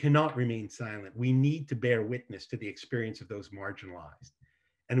 We cannot remain silent. We need to bear witness to the experience of those marginalized.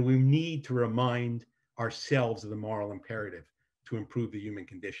 And we need to remind ourselves of the moral imperative to improve the human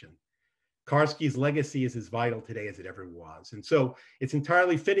condition. Karski's legacy is as vital today as it ever was. And so it's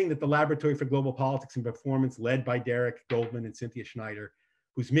entirely fitting that the Laboratory for Global Politics and Performance, led by Derek Goldman and Cynthia Schneider,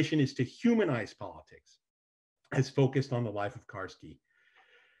 whose mission is to humanize politics, has focused on the life of Karski,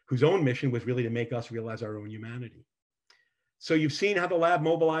 whose own mission was really to make us realize our own humanity. So you've seen how the lab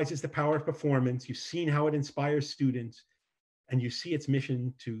mobilizes the power of performance. You've seen how it inspires students, and you see its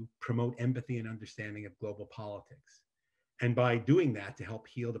mission to promote empathy and understanding of global politics. And by doing that, to help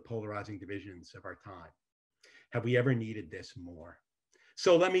heal the polarizing divisions of our time. Have we ever needed this more?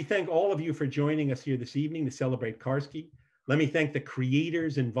 So let me thank all of you for joining us here this evening to celebrate Karski. Let me thank the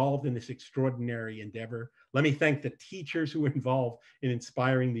creators involved in this extraordinary endeavor. Let me thank the teachers who were involved in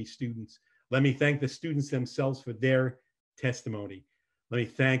inspiring these students. Let me thank the students themselves for their testimony. Let me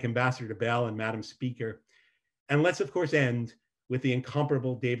thank Ambassador Bell and Madam Speaker. And let's of course end with the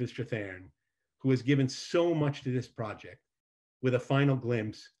incomparable David Strathern, who has given so much to this project, with a final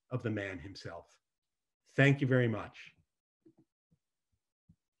glimpse of the man himself. Thank you very much.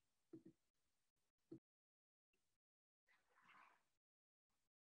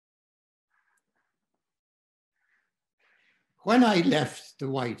 When I left the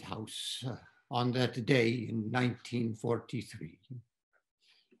White House on that day in 1943,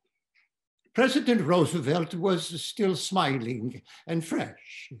 President Roosevelt was still smiling and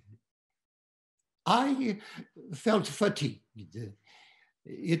fresh. I felt fatigued.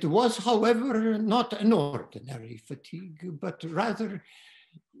 It was, however, not an ordinary fatigue, but rather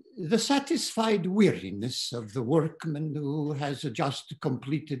the satisfied weariness of the workman who has just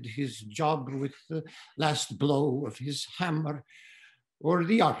completed his job with the last blow of his hammer, or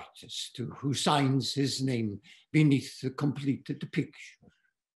the artist who signs his name beneath the completed picture.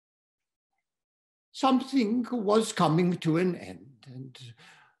 Something was coming to an end, and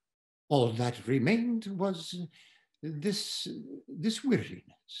all that remained was this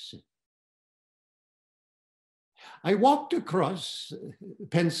weariness. I walked across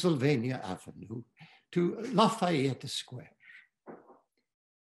Pennsylvania Avenue to Lafayette Square.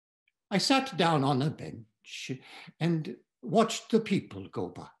 I sat down on a bench and watched the people go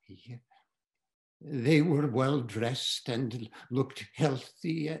by. They were well dressed and looked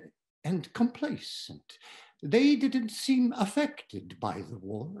healthy and complacent. They didn't seem affected by the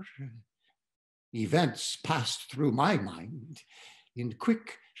war. Events passed through my mind in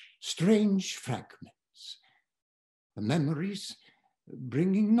quick, strange fragments. The memories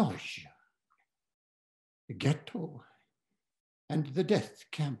bringing nausea, the ghetto and the death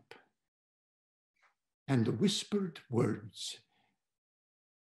camp, and the whispered words,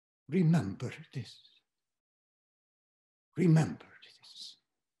 remember this, remember this,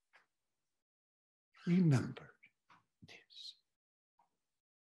 remember